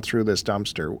going through this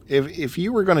dumpster. If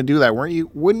you were going to do that,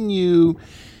 wouldn't you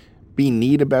be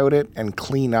neat about it and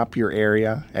clean up your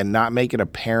area and not make it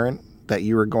apparent that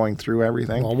you were going through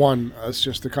everything? Well, one, that's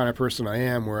just the kind of person I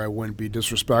am where I wouldn't be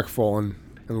disrespectful and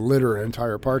litter an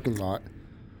entire parking lot.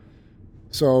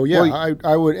 So, yeah, well,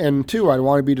 I would. And two, I'd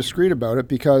want to be discreet about it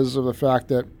because of the fact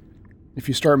that if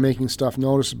you start making stuff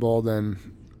noticeable, then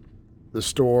the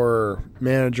store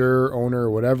manager, owner,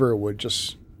 or whatever would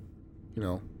just,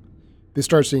 they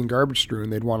start seeing garbage strewn,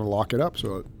 they'd want to lock it up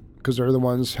because they're the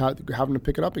ones having to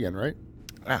pick it up again, right?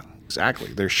 Yeah,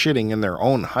 exactly. They're shitting in their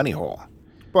own honey hole.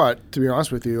 But to be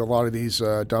honest with you, a lot of these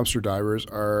dumpster divers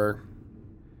are,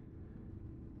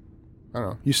 I don't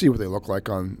know, you see what they look like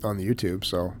on the YouTube,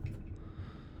 so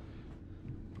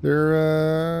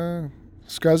they're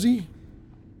scuzzy,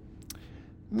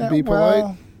 to be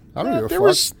polite. I don't give a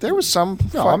fuck. There was some...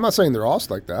 No, I'm not saying they're all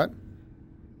like that,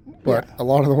 but a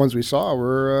lot of the ones we saw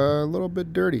were a little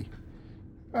bit dirty.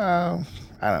 I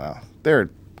don't know. They're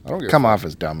come off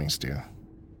as dummies, too.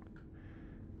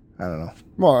 I don't know.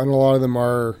 Well, and a lot of them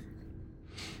are...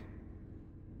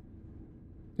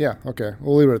 Yeah, okay.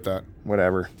 We'll leave it at that.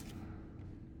 Whatever.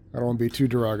 I don't want to be too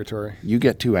derogatory. You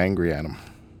get too angry at them.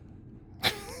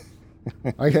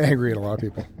 I get angry at a lot of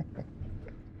people.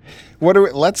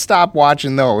 Let's stop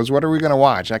watching those. What are we going to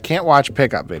watch? I can't watch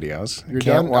pickup videos.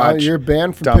 You're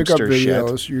banned from pickup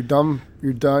videos. Shit. You're dumb.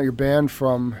 You're done. You're banned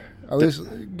from... At least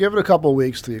give it a couple of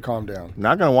weeks till you calm down. I'm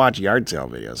not going to watch yard sale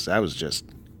videos. That was just...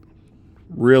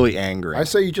 really angry. I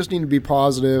say you just need to be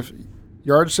positive.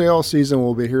 Yard sale season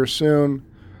will be here soon.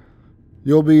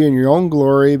 You'll be in your own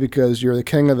glory because you're the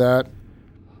king of that.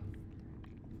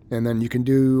 And then you can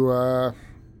do,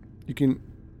 you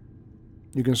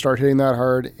can start hitting that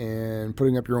hard and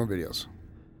putting up your own videos.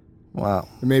 Wow.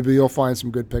 And maybe you'll find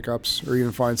some good pickups or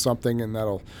even find something and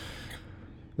that'll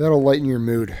lighten your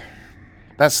mood.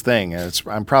 That's the thing.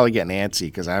 I'm probably getting antsy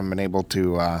because I haven't been able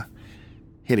to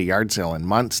hit a yard sale in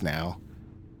months now.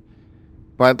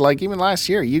 But like even last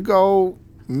year, you go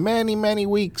many, many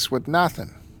weeks with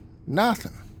nothing.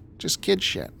 Nothing. Just kid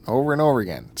shit over and over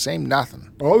again. Same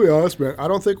nothing. I'll be honest, man. I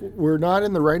don't think we're not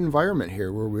in the right environment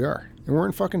here where we are. And we're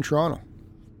in fucking Toronto.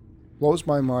 Blows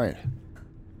my mind.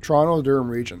 Toronto, Durham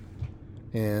region.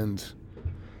 And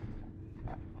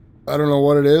I don't know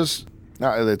what it is.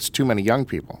 No, it's too many young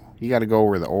people. You got to go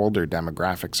where the older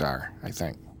demographics are, I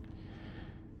think.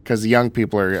 Because the young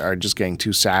people are just getting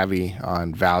too savvy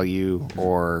on value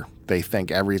or they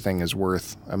think everything is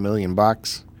worth $1 million.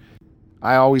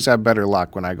 I always have better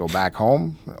luck when I go back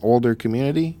home, older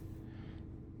community.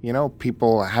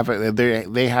 People have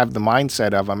they have the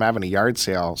mindset of I'm having a yard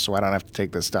sale, so I don't have to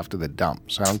take this stuff to the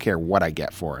dump. So I don't care what I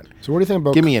get for it. So what do you think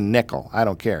about... Give me a nickel. I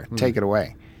don't care. Take it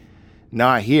away.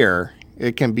 Not here.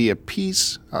 It can be a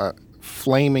piece of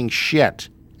flaming shit,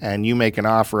 and you make an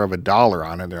offer of $1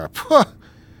 on it. They're like, huh,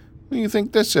 what do you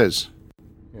think this is?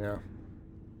 Yeah.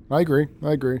 I agree.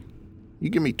 You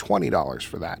give me $20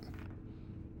 for that.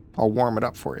 I'll warm it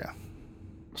up for you.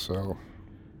 So,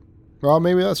 well,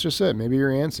 maybe that's just it. Maybe you're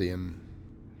antsy, and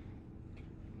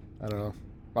I don't know.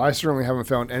 I certainly haven't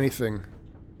found anything.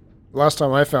 Last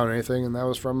time I found anything, and that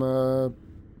was from a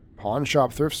pawn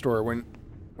shop thrift store when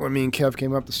me and Kev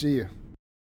came up to see you.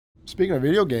 Speaking of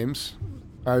video games,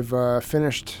 I've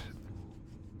finished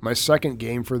my second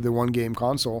game for the one-game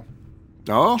console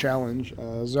challenge,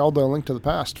 Zelda: A Link to the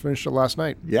Past. Finished it last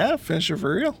night. Yeah, finished it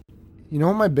for real. You know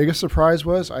what my biggest surprise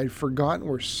was? I'd forgotten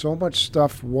where so much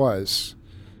stuff was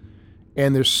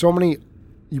And there's so many,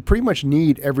 you pretty much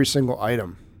need every single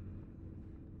item.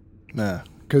 Nah.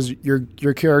 Because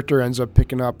your character ends up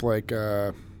picking up like,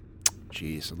 at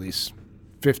least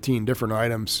 15 different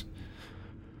items.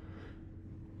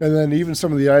 And then even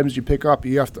some of the items you pick up,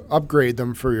 you have to upgrade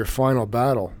them for your final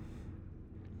battle.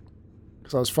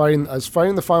 Because I was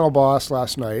fighting the final boss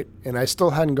last night, and I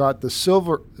still hadn't got the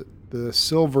silver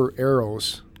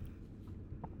arrows.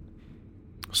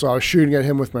 So I was shooting at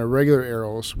him with my regular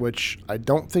arrows, which I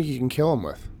don't think you can kill him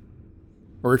with.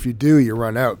 Or if you do, you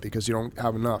run out because you don't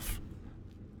have enough.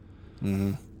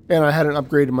 Mm-hmm. And I hadn't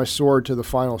upgraded my sword to the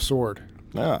final sword.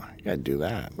 Oh, you gotta do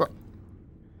that. Well,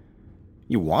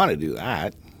 you want to do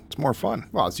that. It's more fun.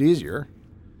 well, it's easier.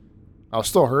 I was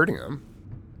still hurting him.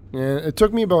 And it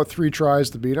took me about 3 tries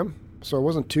to beat him, so it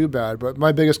wasn't too bad. But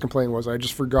my biggest complaint was I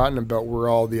just forgotten about where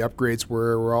all the upgrades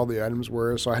were, where all the items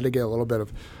were, so I had to get a little bit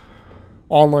of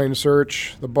online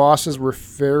search. The bosses were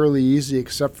fairly easy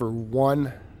except for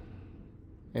one.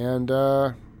 And all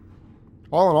in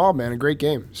all, man, a great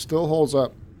game. Still holds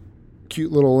up.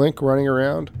 Cute little Link running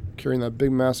around, carrying that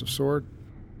big, massive sword.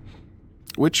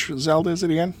 Which Zelda is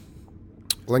it again?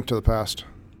 Link to the Past.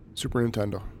 Super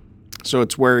Nintendo. So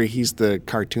it's where he's the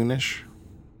cartoonish?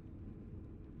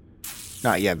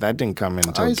 Not yet. That didn't come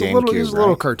until He's GameCube, he's a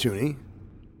little cartoony.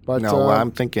 But, no,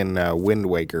 I'm thinking Wind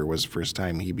Waker was the first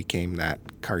time he became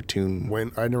that cartoon.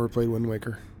 I never played Wind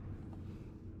Waker.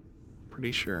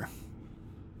 Pretty sure.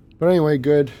 But anyway,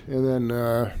 good. And then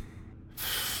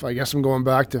I guess I'm going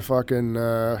back to fucking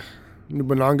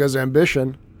Nubunaga's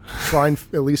Ambition. Try and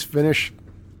at least finish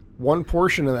one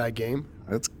portion of that game.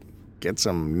 Let's get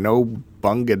some No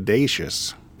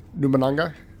Bungadacious.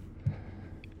 Nubunanga?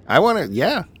 I want to,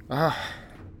 yeah.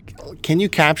 Can you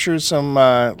capture some,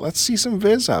 let's see some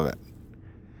viz of it.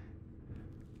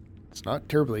 It's not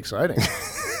terribly exciting.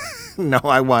 No,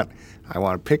 I want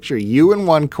to picture you in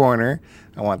one corner.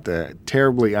 I want the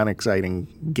terribly unexciting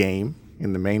game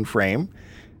in the main frame.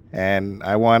 And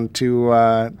I want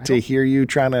to hear you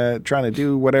trying to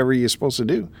do whatever you're supposed to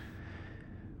do.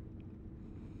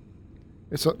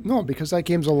 No, because that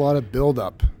game's a lot of build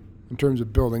up in terms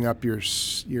of building up your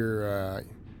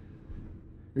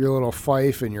little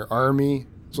fief and your army.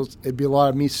 So it'd be a lot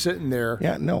of me sitting there.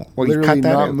 Yeah, no. Well, literally you cut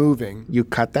that not out. moving. You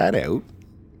cut that out.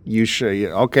 You show you.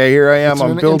 Okay, here I am. It's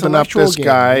I'm an building up intellectual this game,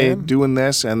 guy, man. doing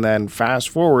this, and then fast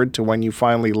forward to when you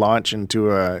finally launch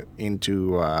into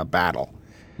a battle.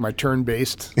 My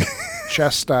turn-based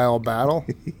chess-style battle.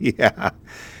 Yeah.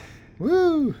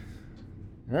 Woo!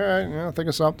 All right, I'll think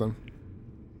of something.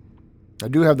 I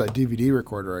do have that DVD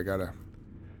recorder I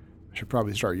should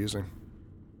probably start using.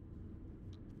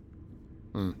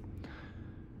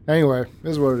 Anyway,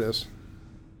 this is what it is.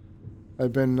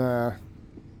 I've been...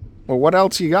 Well, what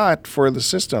else you got for the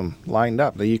system lined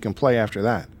up that you can play after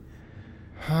that?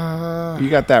 You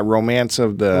got that Romance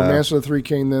of the Three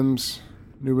Kingdoms,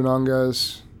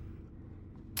 Nubunaga's.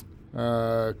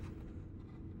 I'm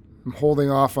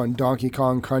holding off on Donkey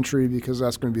Kong Country because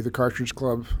that's going to be the Cartridge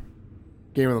Club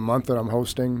Game of the Month that I'm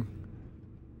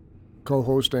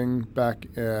co-hosting back,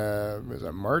 is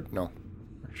that March? No.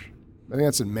 March. I think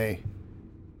that's in May.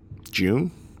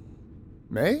 June?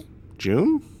 May?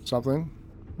 June? Something.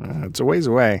 It's a ways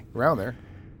away. Around there.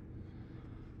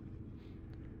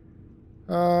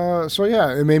 So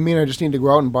yeah, it may mean I just need to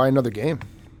go out and buy another game.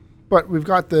 But we've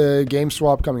got the game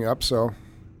swap coming up, so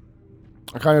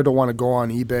I kind of don't want to go on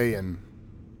eBay and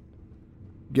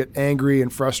get angry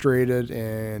and frustrated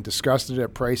and disgusted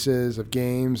at prices of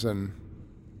games and...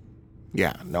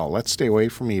 Yeah, no, let's stay away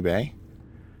from eBay.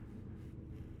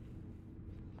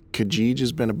 Kijiji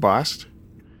has been a bust.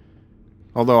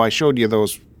 Although I showed you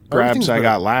those grabs I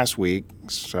got last week.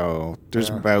 So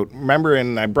there's remember,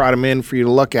 and I brought them in for you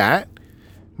to look at.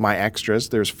 My extras.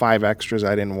 There's 5 extras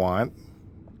I didn't want.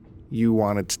 You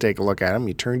wanted to take a look at them.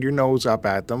 You turned your nose up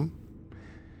at them.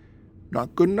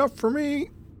 Not good enough for me.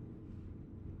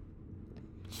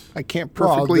 I can't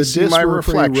perfectly see my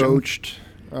reflection. Roached.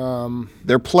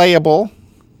 They're playable.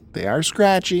 They are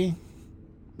scratchy.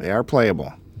 They are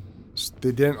playable.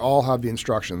 They didn't all have the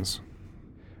instructions.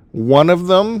 One of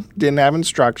them didn't have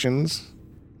instructions.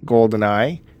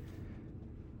 GoldenEye.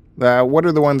 What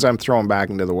are the ones I'm throwing back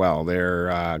into the well? They're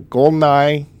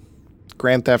GoldenEye,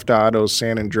 Grand Theft Auto,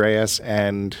 San Andreas,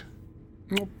 and...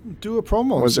 Well, do a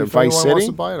promo. Was it Vice City?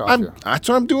 Buy it off you. That's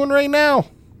what I'm doing right now.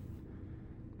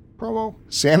 Promo.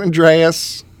 San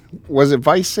Andreas. Was it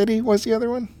Vice City? Was the other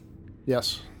one?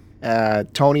 Yes.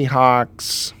 Tony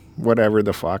Hawk's, whatever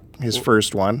the fuck, his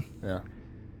first one. Yeah.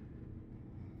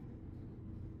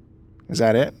 Is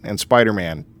that it? And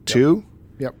Spider-Man 2?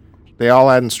 Yep. They all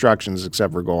had instructions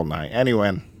except for GoldenEye.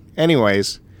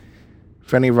 Anyways,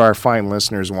 If any of our fine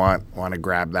listeners want to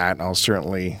grab that, I'll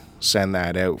certainly send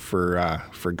that out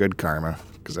for good karma,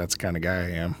 because that's the kind of guy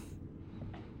I am.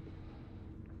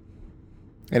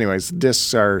 Anyways, the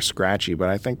discs are scratchy, but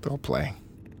I think they'll play.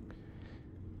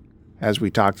 As we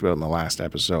talked about in the last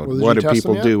episode, Well, what did do you test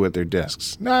them people yet? do with their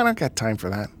discs? No, I don't got time for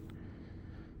that.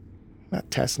 Not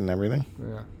testing everything.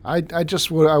 Yeah. I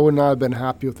would not have been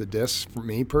happy with the discs for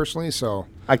me personally, so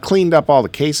I cleaned up all the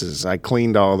cases. I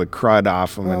cleaned all the crud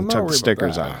off them Well, and I'm not took the worried about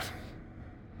stickers that. off.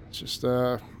 it's just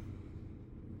yeah,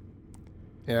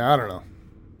 I don't know.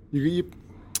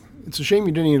 It's a shame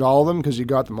you didn't eat all of them because you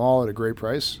got them all at a great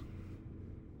price.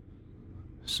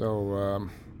 So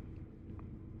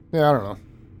yeah, I don't know.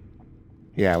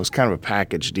 Yeah, it was kind of a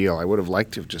package deal. I would have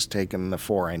liked to have just taken the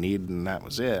 4 I needed and that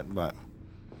was it, but...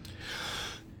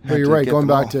 But you're right. Going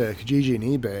back to Kijiji and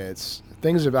eBay,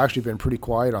 things have actually been pretty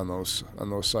quiet on those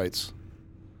sites.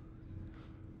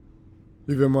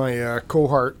 Even my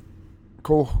cohort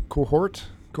on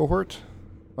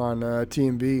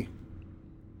TMB.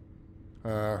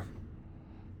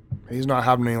 He's not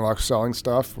having any luck selling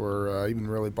stuff or even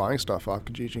really buying stuff off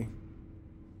Kijiji.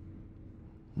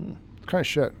 It's kind of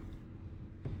shit.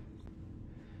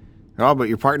 Oh, but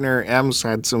your partner M's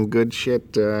had some good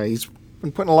shit. He's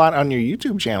been putting a lot on your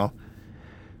YouTube channel.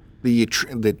 The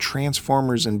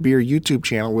Transformers and Beer YouTube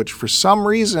channel, which for some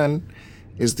reason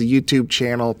is the YouTube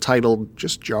channel titled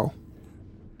just Joe.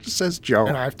 Just says Joe.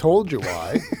 And I've told you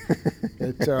why.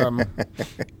 Because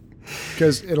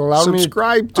it allowed me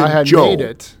Subscribe to I had Joe. made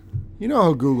it. You know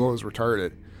how Google is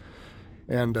retarded.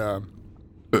 And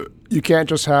you can't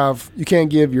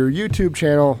give your YouTube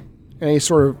channel any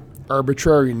sort of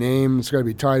arbitrary name. It's got to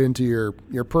be tied into your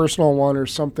personal one or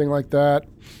something like that.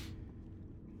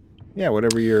 Yeah,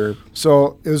 whatever your...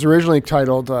 So it was originally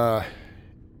titled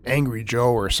Angry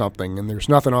Joe or something, and there's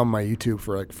nothing on my YouTube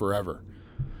for like forever.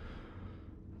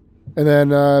 And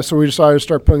then so we decided to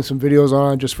start putting some videos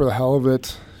on just for the hell of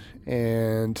it.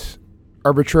 And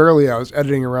arbitrarily, I was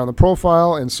editing around the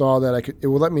profile and saw that it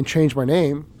would let me change my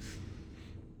name.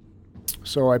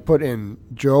 So I put in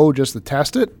Joe just to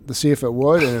test it, to see if it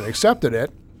would, and it accepted it.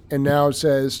 And now it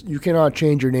says, you cannot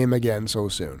change your name again so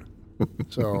soon.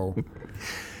 So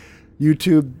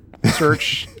YouTube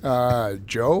search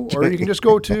Joe, or you can just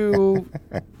go to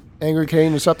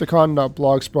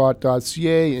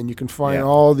angrycanedecepticon.blogspot.ca and you can find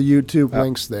all the YouTube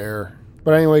links there.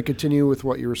 But anyway, continue with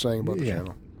what you were saying about the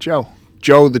channel.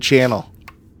 Joe the channel.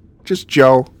 Just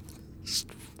Joe.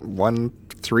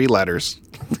 3 letters.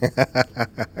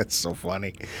 It's so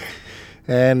funny.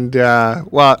 And he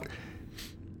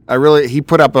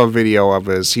put up a video of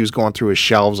he was going through his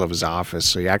shelves of his office,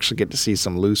 so you actually get to see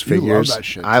some loose figures. You love that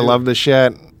shit, I too. love the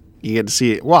shit. You get to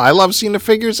see it. Well, I love seeing the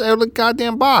figures out of the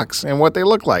goddamn box and what they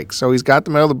look like. So he's got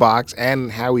them out of the box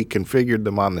and how he configured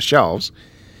them on the shelves.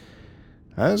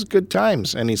 That was good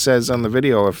times. And he says on the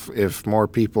video, if more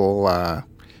people,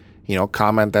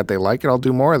 comment that they like it, I'll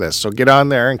do more of this. So get on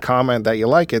there and comment that you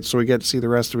like it so we get to see the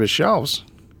rest of his shelves.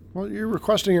 Well, you're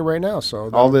requesting it right now, so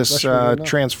All this that should be good enough.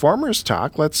 Transformers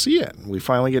talk, let's see it. We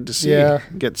finally get to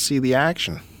see the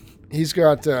action. He's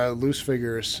got loose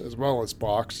figures as well as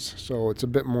boxed, so it's a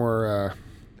bit more,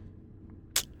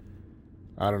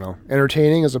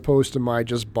 entertaining as opposed to my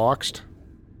just boxed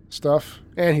stuff.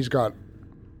 And he's got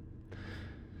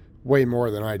way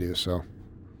more than I do, so.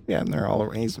 Yeah, and they're all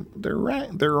they're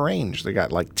arranged. They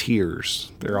got like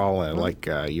tiers. They're all like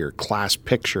your class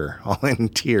picture, all in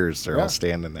tiers. They're all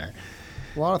standing there.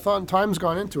 A lot of thought and time's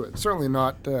gone into it. Certainly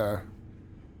not.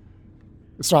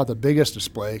 It's not the biggest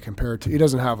display compared to. He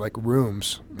doesn't have like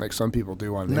rooms like some people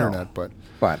do on the internet, but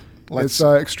it's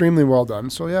extremely well done.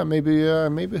 So yeah, maybe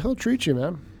he'll treat you,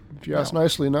 man, if you ask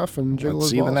nicely enough and jiggle Let's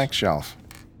his see balls. the next shelf.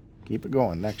 Keep it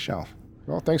going. Next shelf.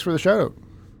 Well, thanks for the shout out.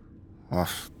 Well,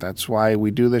 that's why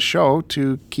we do this show,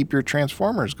 to keep your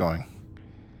Transformers going.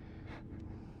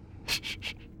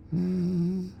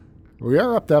 We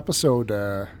are up to episode.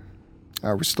 Are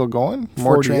we still going?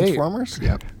 More 48. Transformers?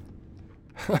 Yep.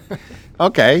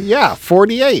 Okay, yeah,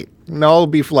 48. No, it'll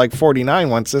be for like 49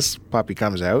 once this puppy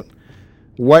comes out.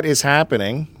 What is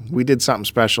happening? We did something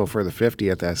special for the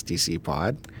 50th STC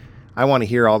pod. I want to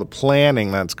hear all the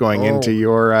planning that's going into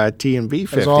your T&B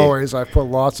 50. As always, I've put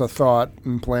lots of thought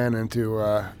and plan into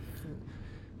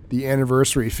the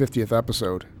anniversary 50th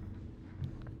episode.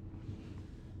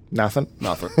 Nothing?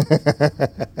 Nothing.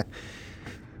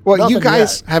 Well, Nothing you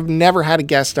guys yet. have never had a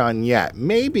guest on yet.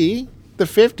 Maybe the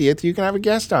 50th you can have a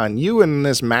guest on. You and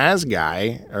this Maz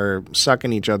guy are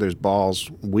sucking each other's balls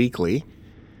weekly.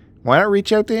 Why not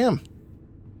reach out to him?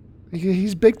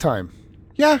 He's big time.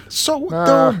 Yeah, so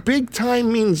though big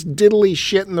time means diddly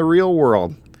shit in the real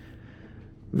world.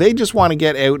 They just want to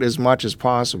get out as much as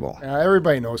possible.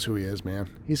 Everybody knows who he is, man.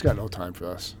 He's got no time for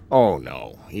us. Oh,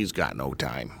 no. He's got no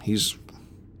time.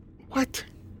 What?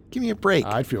 Give me a break.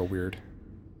 I'd feel weird.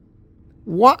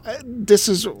 What? This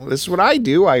is what I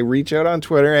do. I reach out on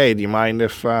Twitter. Hey, do you mind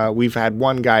if we've had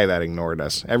one guy that ignored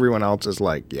us? Everyone else is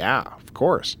like, yeah, of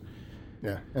course.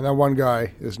 Yeah, and that one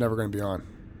guy is never going to be on.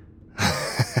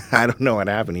 I don't know what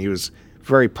happened. He was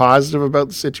very positive about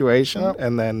the situation,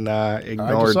 and then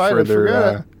ignored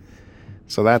further.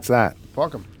 So that's that.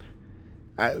 Fuck him.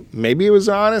 Maybe it was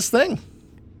an honest thing.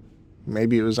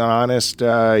 Maybe it was honest. He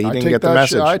didn't get the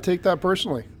message. I take that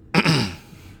personally.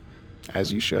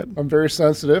 As you should. I'm very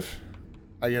sensitive.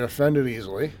 I get offended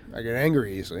easily. I get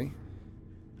angry easily.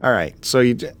 All right. So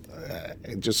you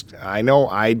I know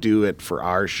I do it for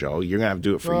our show. You're going to have to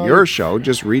do it for your show.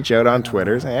 Just reach out on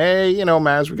Twitter. Say, hey,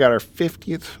 Maz, we got our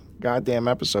 50th goddamn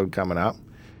episode coming up.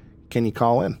 Can you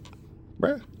call in?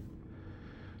 Right.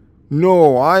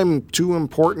 No, I'm too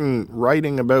important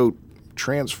writing about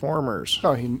Transformers.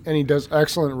 Oh, he does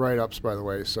excellent write-ups, by the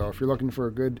way. So if you're looking for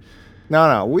a good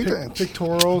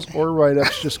pictorials or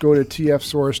write-ups, just go to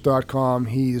tfsource.com.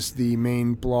 He's the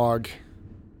main blog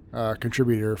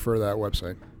contributor for that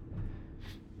website.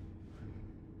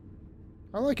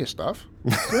 I like his stuff.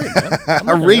 Great,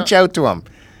 man. Reach out to him.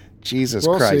 Jesus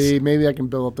Christ. We'll see. Maybe I can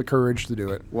build up the courage to do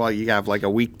it. Well, you have like a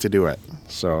week to do it.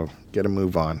 So get a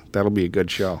move on. That'll be a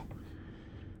good show.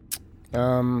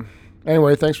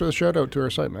 Anyway, thanks for the shout out to our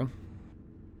site, man.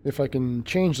 If I can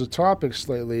change the topic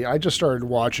slightly, I just started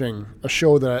watching a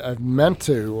show that I've meant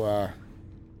to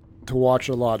watch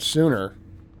a lot sooner.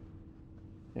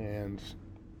 And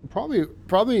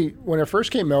probably when it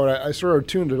first came out, I sort of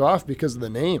tuned it off because of the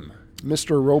name,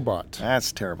 Mr. Robot.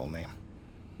 That's a terrible name.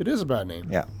 It is a bad name.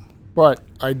 Yeah. But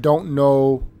I don't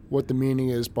know what the meaning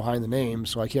is behind the name,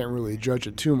 so I can't really judge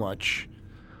it too much.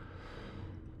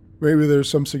 Maybe there's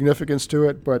some significance to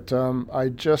it, but I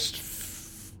just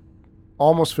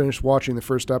almost finished watching the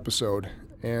first episode,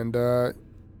 and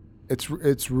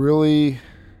it's really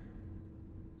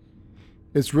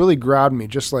grabbed me,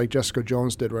 just like Jessica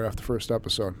Jones did right after the first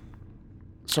episode.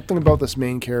 Something about this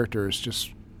main character is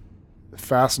just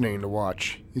fascinating to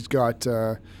watch. He's got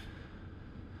a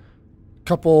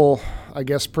couple, I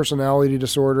guess, personality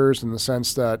disorders in the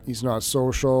sense that he's not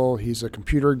social. He's a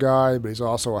computer guy, but he's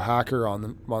also a hacker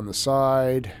on the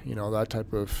side. That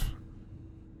type of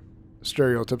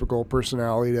stereotypical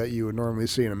personality that you would normally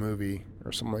see in a movie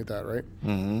or something like that, right?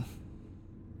 Mm-hmm.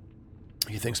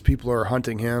 He thinks people are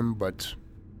hunting him, but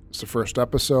it's the first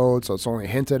episode, so it's only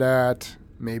hinted at.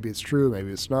 Maybe it's true,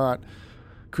 maybe it's not.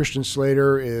 Christian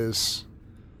Slater he's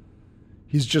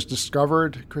just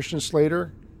discovered Christian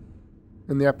Slater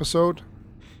in the episode.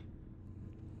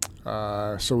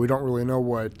 So we don't really know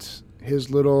what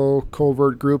his little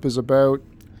covert group is about.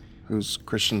 Who's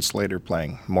Christian Slater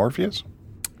playing? Morpheus?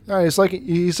 He's like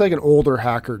an older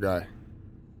hacker guy.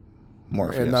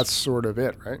 Morpheus. And that's sort of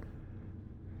it, right?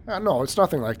 No, it's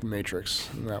nothing like The Matrix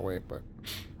in that way, but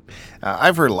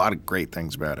I've heard a lot of great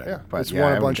things about it. Yeah, but it's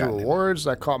won a bunch of awards.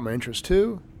 That caught my interest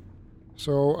too.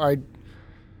 So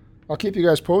I'll keep you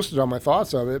guys posted on my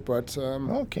thoughts of it, but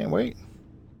can't wait.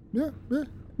 Yeah.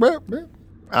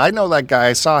 I know that guy.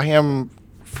 I saw him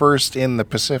first in the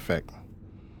Pacific.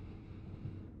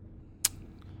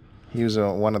 He was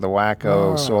one of the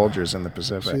wacko soldiers in the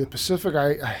Pacific. See, the Pacific,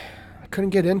 I couldn't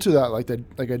get into that like I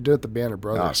did at the Band of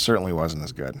Brothers. No, certainly wasn't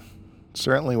as good.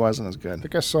 I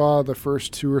think I saw the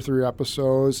first 2 or 3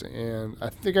 episodes, and I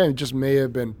think I just may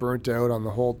have been burnt out on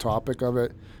the whole topic of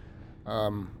it.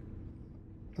 No,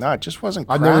 it just wasn't.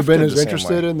 I've never been as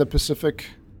interested in the Pacific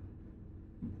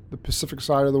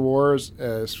side of the wars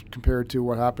as compared to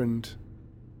what happened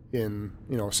in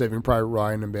Saving Private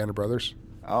Ryan and Band of Brothers.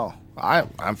 Oh,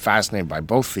 I'm fascinated by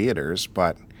both theaters,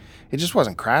 but it just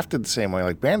wasn't crafted the same way.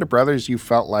 Like Band of Brothers, you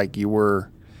felt like you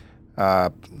were,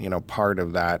 part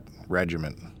of that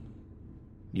regiment.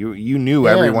 You knew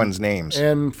everyone's names.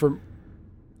 And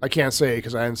I can't say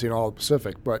because I hadn't seen all of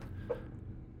Pacific, but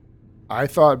I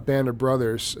thought Band of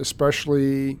Brothers,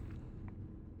 especially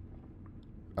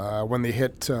when they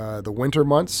hit the winter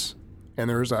months, and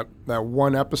there was that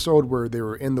one episode where they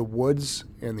were in the woods,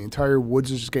 and the entire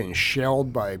woods was just getting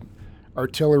shelled by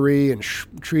artillery, and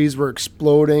trees were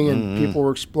exploding, and people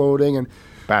were exploding, and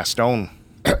Bastogne.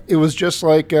 It was just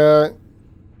like a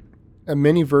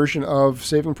mini version of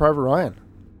Saving Private Ryan.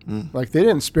 Like they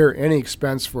didn't spare any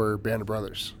expense for Band of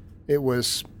Brothers. It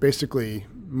was basically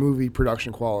movie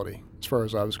production quality, as far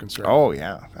as I was concerned. Oh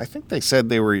yeah, I think they said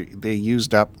they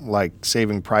used up like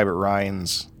Saving Private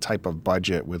Ryan's type of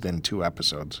budget within 2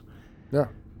 episodes. Yeah,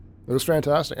 it was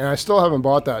fantastic, and I still haven't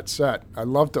bought that set. I'd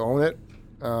love to own it.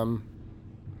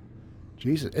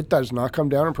 Jesus, it does not come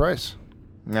down in price.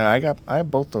 Yeah, I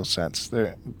have both those sets.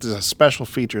 The special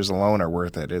features alone are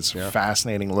worth it. It's a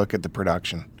fascinating look at the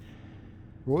production.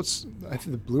 Well, I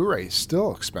think the Blu-ray is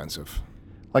still expensive.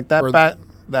 Like that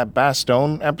that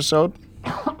Bastogne episode,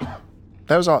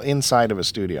 that was all inside of a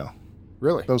studio.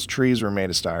 Really? Those trees were made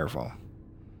of styrofoam.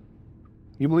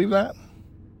 You believe that?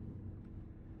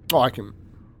 Oh, I can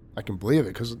believe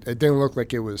it because it didn't look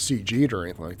like it was CG'd or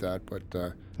anything like that.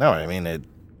 But No, I mean it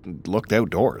looked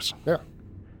outdoors. Yeah,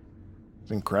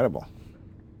 it's incredible.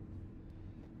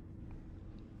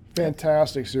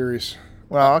 Fantastic series.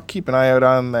 Well, I'll keep an eye out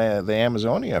on the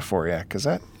Amazonia for you because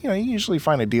that you usually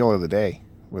find a deal of the day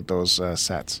with those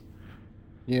sets.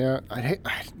 Yeah, I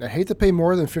hate to pay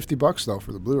more than $50 though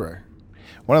for the Blu-ray.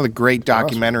 One of the great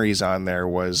documentaries on there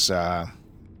was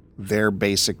their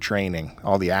basic training.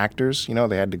 All the actors,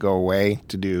 they had to go away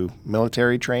to do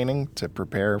military training to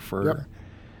prepare for. Yep.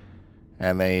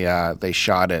 And they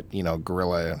shot it,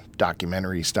 guerrilla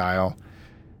documentary style,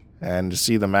 and to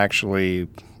see them actually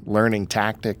learning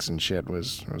tactics and shit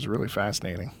was really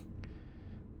fascinating.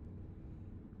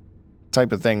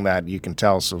 Type of thing that you can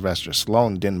tell Sylvester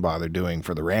Stallone didn't bother doing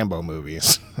for the Rambo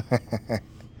movies.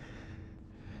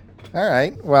 All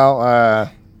right. Well,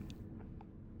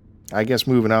 I guess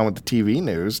moving on with the TV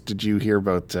news. Did you hear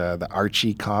about the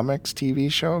Archie Comics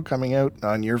TV show coming out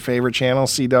on your favorite channel,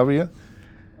 CW?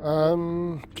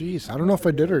 Geez, I don't know if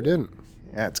I did or didn't.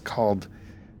 Yeah, it's called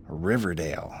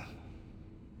Riverdale.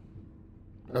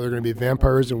 Are there going to be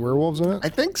vampires and werewolves in it? I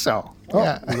think so. Oh,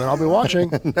 yeah. Then I'll be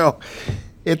watching. No,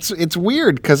 it's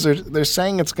weird because they're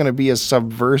saying it's going to be a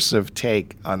subversive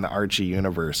take on the Archie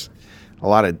universe. A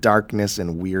lot of darkness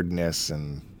and weirdness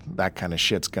and that kind of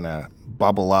shit's going to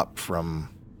bubble up from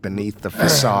beneath the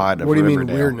facade of Riverdale. What do you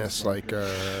mean weirdness? Like,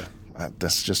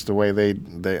 that's just the way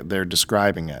they're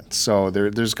describing it. So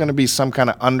there's going to be some kind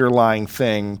of underlying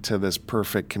thing to this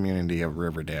perfect community of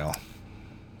Riverdale.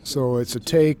 So it's a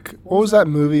take. What was that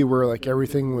movie where like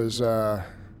everything was? I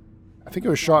think it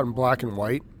was shot in black and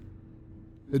white.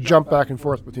 It jumped back and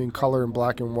forth between color and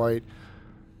black and white.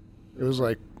 It was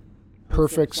like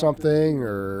Perfect something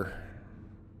or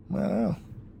I don't know.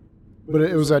 But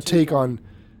it was that take on.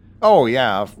 Oh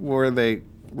yeah, where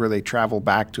they travel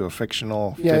back to a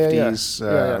fictional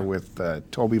 50s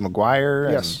with Tobey Maguire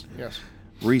and yes.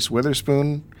 Reese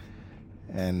Witherspoon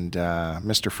and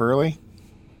Mr. Furley.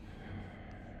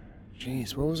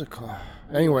 Jeez, what was it called?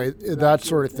 Anyway, that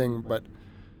sort of thing, but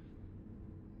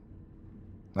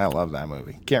I love that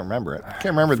movie. Can't remember it.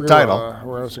 Can't remember the title.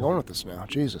 Where I was going with this now.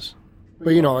 Jesus.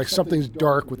 But, like something's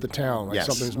dark with the town. Like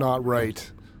something's not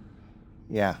right.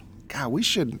 Yeah. God, we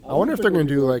should... I wonder if they're going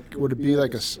to do, like, would it be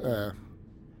like a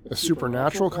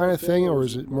supernatural kind of thing, or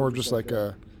is it more just like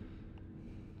a...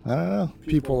 I don't know.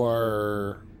 People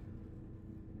are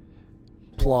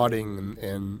plotting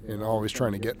and always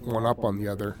trying to get one up on the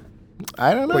other.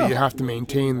 I don't know. But you have to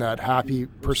maintain that happy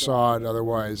facade,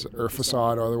 otherwise.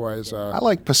 I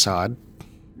like Passad.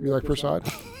 You like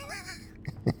Prasad?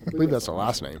 I believe that's the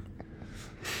last name.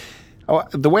 Oh,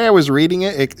 the way I was reading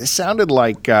it, it sounded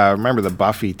like, remember the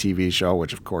Buffy TV show,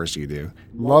 which of course you do.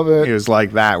 Love it. It was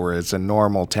like that, where it's a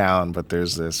normal town, but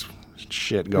there's this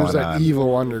shit going on. There's that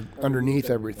evil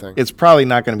underneath everything. It's probably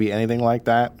not going to be anything like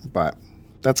that, but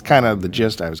that's kind of the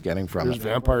gist I was getting from There's it.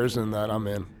 vampires in that, I'm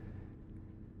in.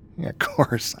 Yeah, of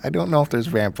course. I don't know if there's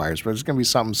vampires, but it's going to be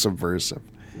something subversive.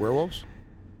 Werewolves?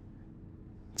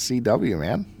 CW,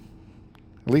 man.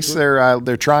 At least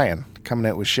they're trying, coming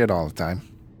out with shit all the time.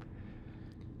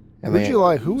 And Who'd you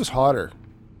like? Who was hotter?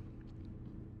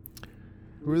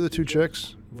 Who were the two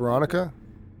chicks? Veronica?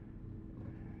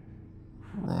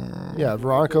 Yeah,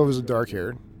 Veronica was a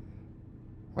dark-haired.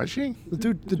 Was she?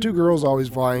 The two girls always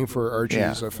vying for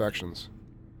Archie's affections.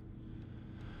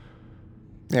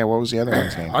 Yeah, what was the other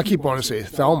one's name? I keep wanting to say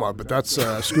Thelma, but that's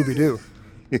Scooby-Doo.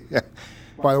 Yeah.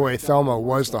 By the way, Thelma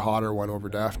was the hotter one over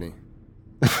Daphne.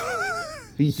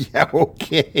 Yeah,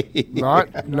 okay.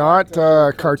 Not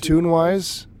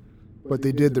cartoon-wise, but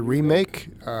they did the remake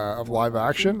of live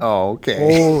action. Oh, okay.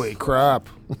 Holy crap.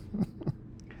 I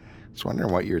was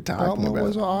wondering what you were talking Thelma about.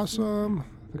 was awesome.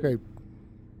 Okay.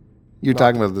 You're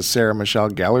talking about the Sarah Michelle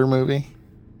Gellar movie?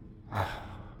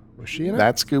 Was she in it?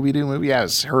 That Scooby-Doo movie? Yeah, it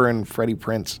was her and Freddie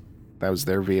Prinze. That was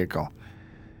their vehicle.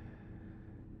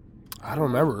 I don't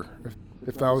remember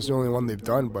if that was the only one they've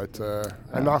done, but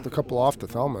I knocked a couple off to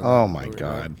Thelma. Oh, my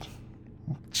God.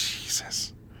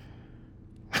 Jesus.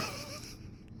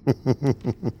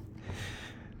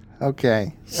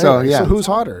 Okay. So, Anyway, yeah. So who's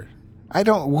hotter?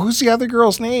 Who's the other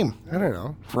girl's name? I don't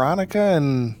know. Veronica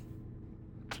and...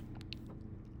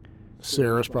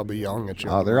 Sarah's probably yelling at you.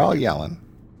 Oh, they're all yelling.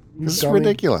 This is dummy.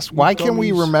 ridiculous. Why can we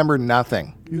dummies. remember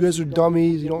nothing? You guys are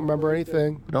dummies. You don't remember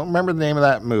anything. Don't remember the name of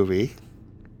that movie.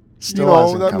 Still you know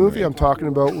hasn't that come movie to I'm talking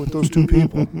about with those two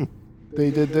people.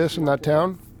 They did this in that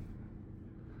town.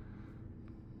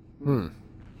 You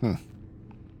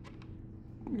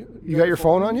got your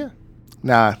phone on you?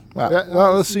 Nah. Well, Yeah,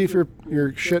 no, let's see if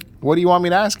your shit. what do you want me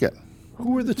to ask it?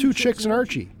 Who were the two chicks in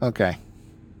Archie? Okay.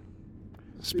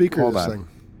 Speaker Hold this on. thing.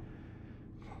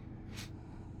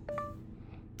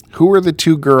 Who were the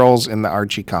two girls in the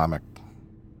Archie comic?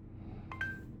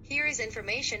 Here is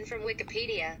information from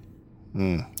Wikipedia.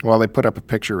 Well, they put up a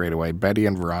picture right away. Betty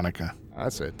and Veronica.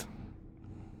 That's it.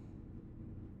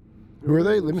 Who are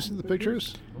they? Let me see the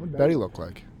pictures. What did Betty look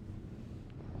like?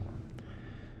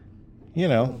 You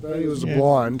know. Betty was a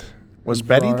blonde. Was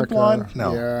Betty the Veronica, blonde?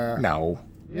 No. yeah. No.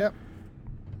 Yep.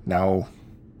 No.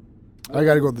 I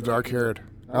got to go with the dark haired.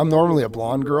 I'm normally a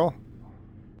blonde girl.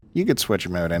 You could switch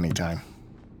them out anytime.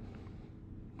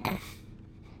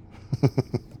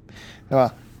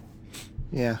 Well,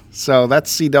 yeah. So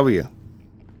that's CW.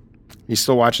 You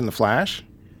still watching The Flash?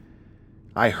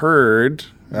 I heard,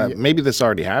 maybe this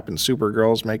already happened,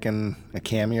 Supergirl's making a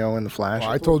cameo in The Flash.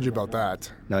 Well, I told you about that.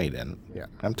 No, you didn't. Yeah.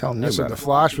 I'm telling you I said about the it.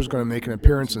 Flash was going to make an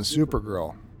appearance in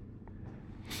Supergirl.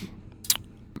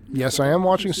 Yes, I am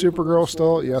watching Supergirl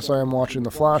still. Yes, I am watching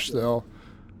the Flash still.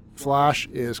 Flash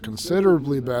is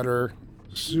considerably better.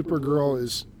 Supergirl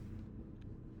is...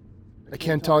 I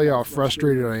can't tell you how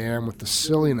frustrated I am with the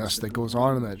silliness that goes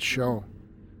on in that show.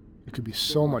 It could be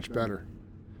so much better.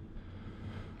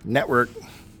 Network.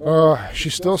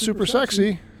 She's still super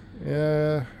sexy.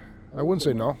 I wouldn't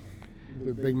say no.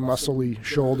 The big muscly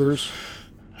shoulders.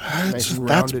 That's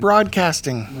rounded-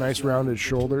 broadcasting. Nice rounded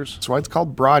shoulders. That's why it's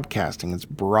called broadcasting. It's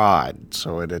broad,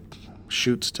 so it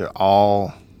shoots to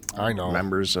all I know.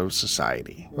 members of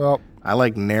society. Well, I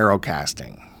like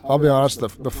narrowcasting. I'll be honest, the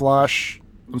Flash,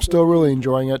 I'm still really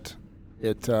enjoying it.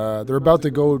 They're about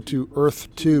to go to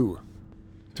Earth 2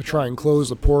 to try and close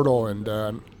the portal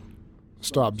and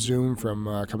stop Zoom from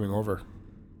coming over.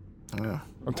 Yeah.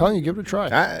 I'm telling you, give it a try.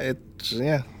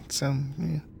 Yeah.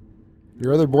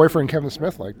 Your other boyfriend, Kevin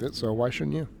Smith, liked it, so why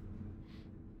shouldn't you?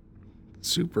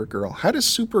 Supergirl. How does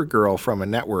Supergirl from a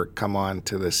network come on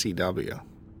to the CW?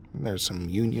 There's some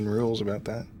union rules about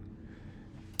that.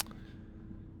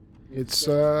 It's,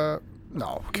 no,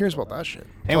 who cares about that shit?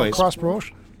 Anyways. Cross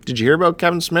promotion. Did you hear about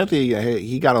Kevin Smith?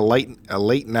 He got a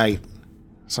late night,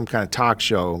 some kind of talk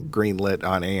show greenlit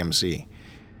on AMC.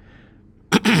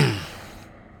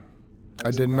 I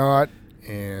did not,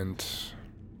 and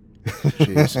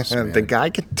Jesus, man. The guy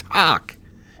can talk.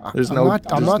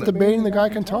 I'm not debating the guy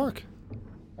can talk.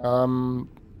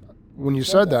 When you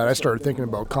said that, I started thinking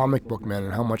about Comic Book Man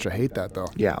and how much I hate that, though.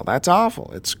 Yeah, that's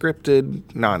awful. It's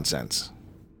scripted nonsense.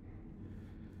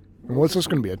 And what's this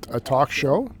going to be, a talk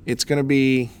show? It's going to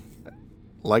be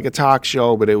like a talk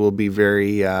show, but it will be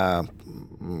very,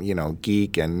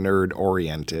 geek and nerd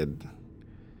oriented.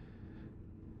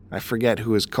 I forget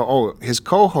who his his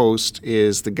co-host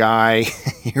is the guy.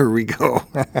 Here we go.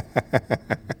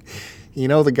 You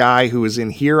know the guy who was in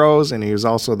Heroes, and he was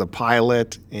also the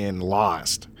pilot in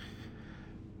Lost.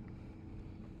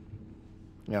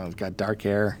 You know, he's got dark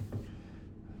hair.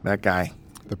 That guy.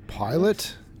 The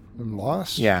pilot in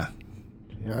Lost? Yeah.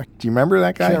 Yeah, Do you remember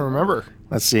that I guy? can't remember.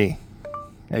 Let's see.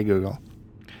 Hey, Google.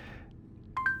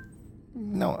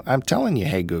 No, I'm telling you,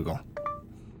 hey, Google.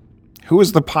 Who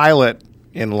was the pilot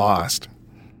in Lost?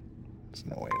 There's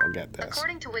no way I'll get this.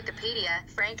 According to Wikipedia,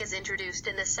 Frank is introduced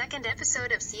in the second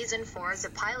episode of Season 4 as a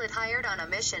pilot hired on a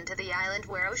mission to the island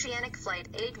where Oceanic Flight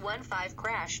 815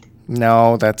 crashed.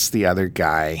 No, that's the other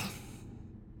guy.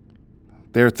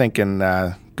 They're thinking,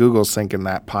 Google's thinking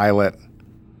that pilot.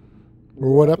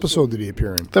 Well, what episode did he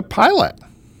appear in? The pilot.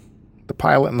 The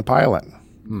pilot and the pilot.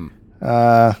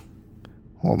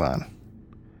 Hold on.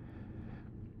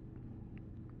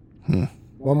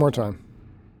 One more time.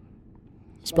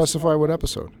 Specify what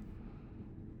episode.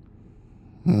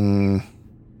 I don't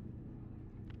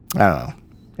know.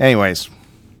 Anyways,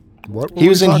 What were he we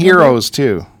was in talking Heroes,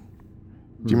 too.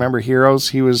 Do you remember Heroes?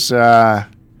 He was, about?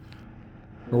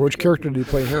 Or which character did he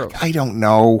play in Heroes? I don't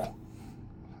know.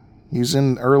 He was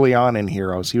in early on in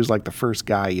Heroes. He was like the first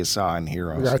guy you saw in The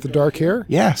Heroes. guy with the dark hair?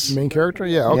 Yes. The main character?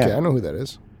 Yeah, okay, Yeah. I know who that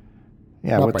is.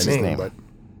 Yeah, Not what's by his name, name? but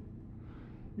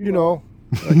you know,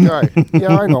 that guy.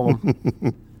 Yeah, I know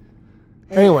him.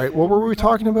 Anyway, what were we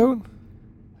talking about?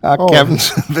 Kevin,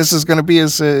 this is going to be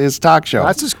his talk show.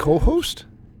 That's his co-host?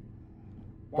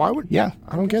 Why would... Yeah.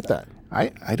 I don't get that.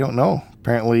 I don't know.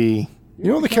 Apparently,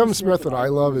 You know the Kevin Smith that I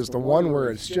love is the one where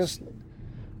it's just...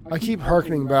 I keep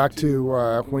hearkening back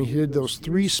to when he did those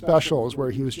 3 specials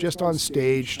where he was just on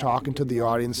stage talking to the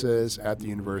audiences at the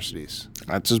universities.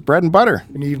 That's his bread and butter.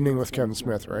 An Evening with Kevin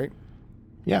Smith, right?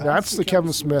 Yeah. That's the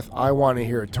Kevin Smith I want to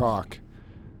hear talk.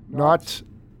 Not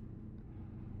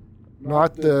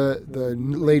the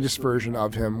latest version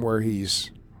of him where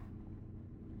he's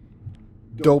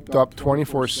doped up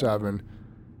 24/7,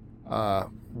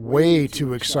 way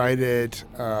too excited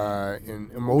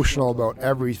and emotional about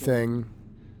everything.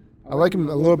 I like him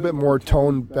a little bit more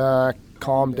toned back,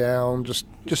 calmed down, just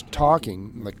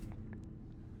talking. Like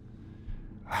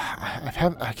I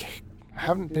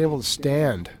haven't been able to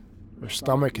stand or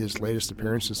stomach his latest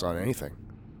appearances on anything.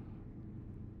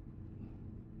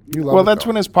 You love Well, it, that's though.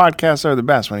 when his podcasts are the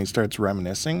best, when he starts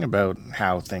reminiscing about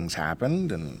how things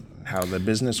happened and how the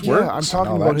business works. Yeah, I'm and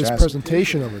talking all about that his jazz.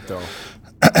 presentation of it, though.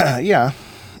 Yeah.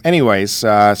 Anyways,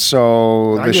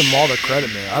 so I give him all the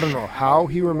credit, man. I don't know how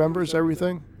he remembers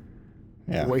everything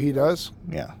yeah, the way he does.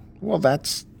 yeah. Well,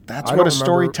 that's I what don't a remember-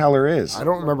 storyteller is. I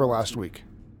don't remember last week.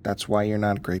 That's why you're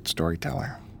not a great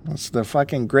storyteller. It's the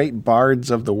fucking great bards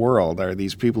of the world are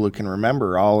these people who can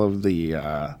remember all of the,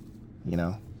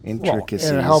 intricacies.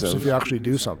 And it helps of, if you actually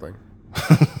do something.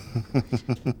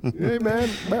 Hey, man,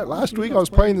 last week I was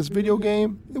playing this video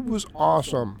game. It was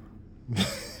awesome.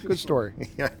 Good story.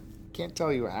 Yeah, can't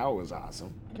tell you how it was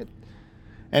awesome.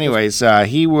 Anyways,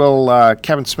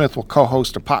 Kevin Smith will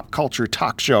co-host a pop culture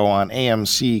talk show on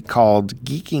AMC called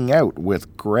Geeking Out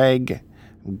with Greg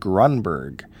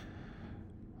Grunberg,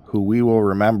 who we will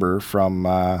remember from,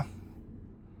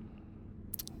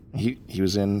 he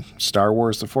was in Star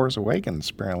Wars The Force Awakens,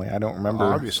 apparently. I don't remember.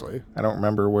 Obviously. I don't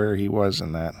remember where he was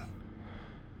in that.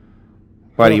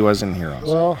 But he was in Heroes.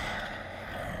 Well,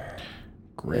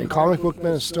 Great. and Comic Book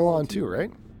Man is still on too,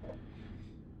 right?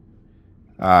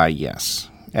 Yes.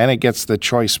 And it gets the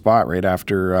choice spot right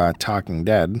after Talking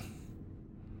Dead.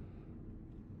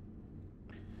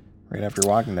 Right after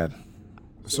Walking Dead.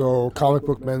 So Comic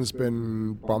Book Man's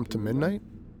been bumped to midnight?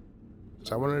 Is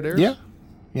that when it airs? Yeah.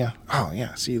 Yeah. Oh,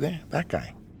 yeah. See there? That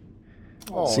guy.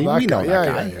 Oh, See, that we know guy. that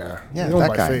Yeah, guy. yeah. Yeah, You know that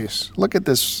my guy. face. Look at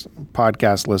this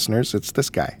podcast, listeners. It's this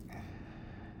guy.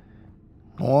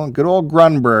 Oh, good old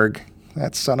Grunberg.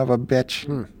 That son of a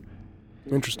bitch.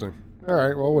 Interesting. All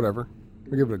right, well, whatever.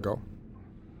 We'll give it a go.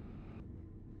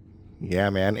 Yeah,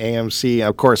 man. AMC.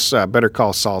 Of course, Better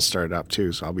Call Saul started up,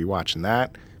 too, so I'll be watching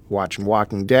that. Watching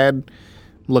Walking Dead.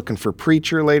 Looking for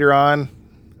Preacher later on.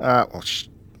 I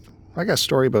got a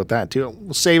story about that, too.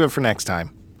 We'll save it for next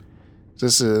time.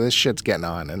 This shit's getting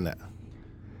on, isn't it?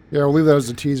 Yeah, we'll leave that as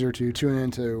a teaser to tune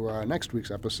into next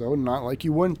week's episode. Not like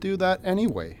you wouldn't do that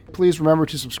anyway. Please remember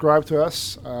to subscribe to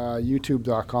us,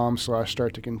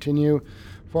 youtube.com/start to continue.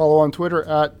 Follow on Twitter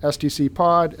at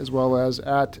STCpod as well as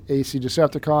at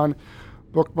ACDecepticon.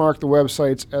 Bookmark the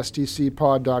websites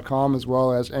stcpod.com as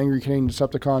well as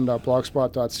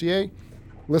angrycanadiandecepticon.blogspot.ca.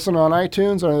 Listen on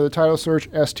iTunes under the title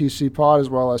search STCpod as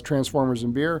well as Transformers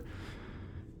and Beer.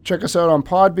 Check us out on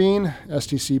Podbean,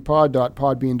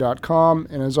 stcpod.podbean.com.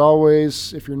 And as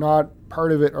always, if you're not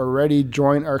part of it already,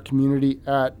 join our community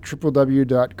at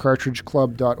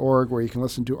www.cartridgeclub.org where you can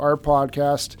listen to our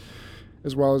podcast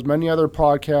as well as many other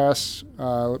podcasts,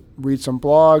 read some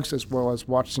blogs, as well as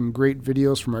watch some great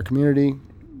videos from our community.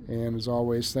 And as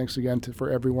always, thanks again for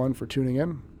everyone for tuning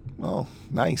in. Oh,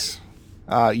 nice.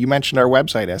 You mentioned our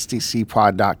website,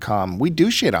 stcpod.com. We do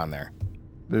shit on there.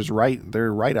 There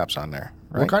are write-ups on there.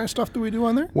 Right? What kind of stuff do we do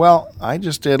on there? Well, I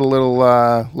just did a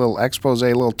little expose,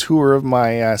 a little tour of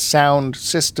my sound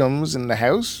systems in the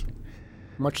house.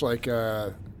 Much like,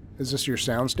 is this your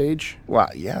soundstage? Well,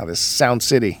 yeah, this is Sound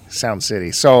City.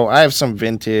 So I have some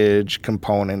vintage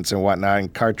components and whatnot,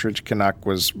 and Cartridge Canuck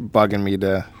was bugging me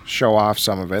to show off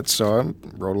some of it, so I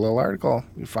wrote a little article.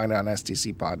 You find it on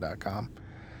stcpod.com.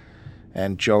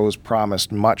 And Joe's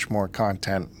promised much more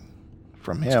content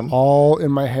from him. All in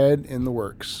my head, in the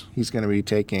works. He's going to be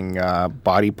taking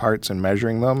body parts and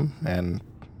measuring them and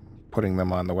putting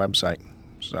them on the website.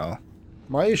 So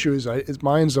My issue is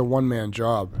mine's a one-man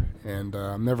job, and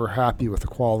I'm never happy with the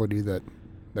quality that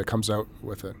comes out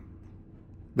with it.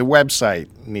 the website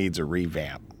needs a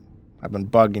revamp. I've been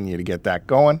bugging you to get that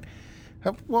going.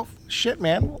 Well, shit,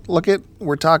 man.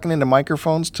 We're talking into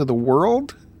microphones to the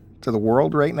world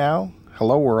right now.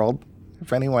 Hello, world.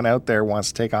 If anyone out there wants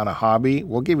to take on a hobby,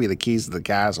 we'll give you the keys to the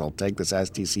castle. Take this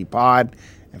STC pod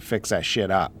and fix that shit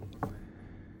up.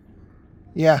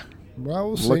 Yeah. Well,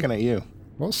 we'll see. Looking at you.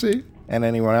 We'll see. And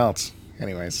anyone else.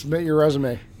 Anyways. Submit your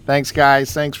resume. Thanks,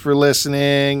 guys. Thanks for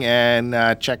listening.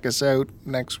 And check us out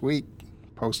next week.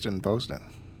 Postin'.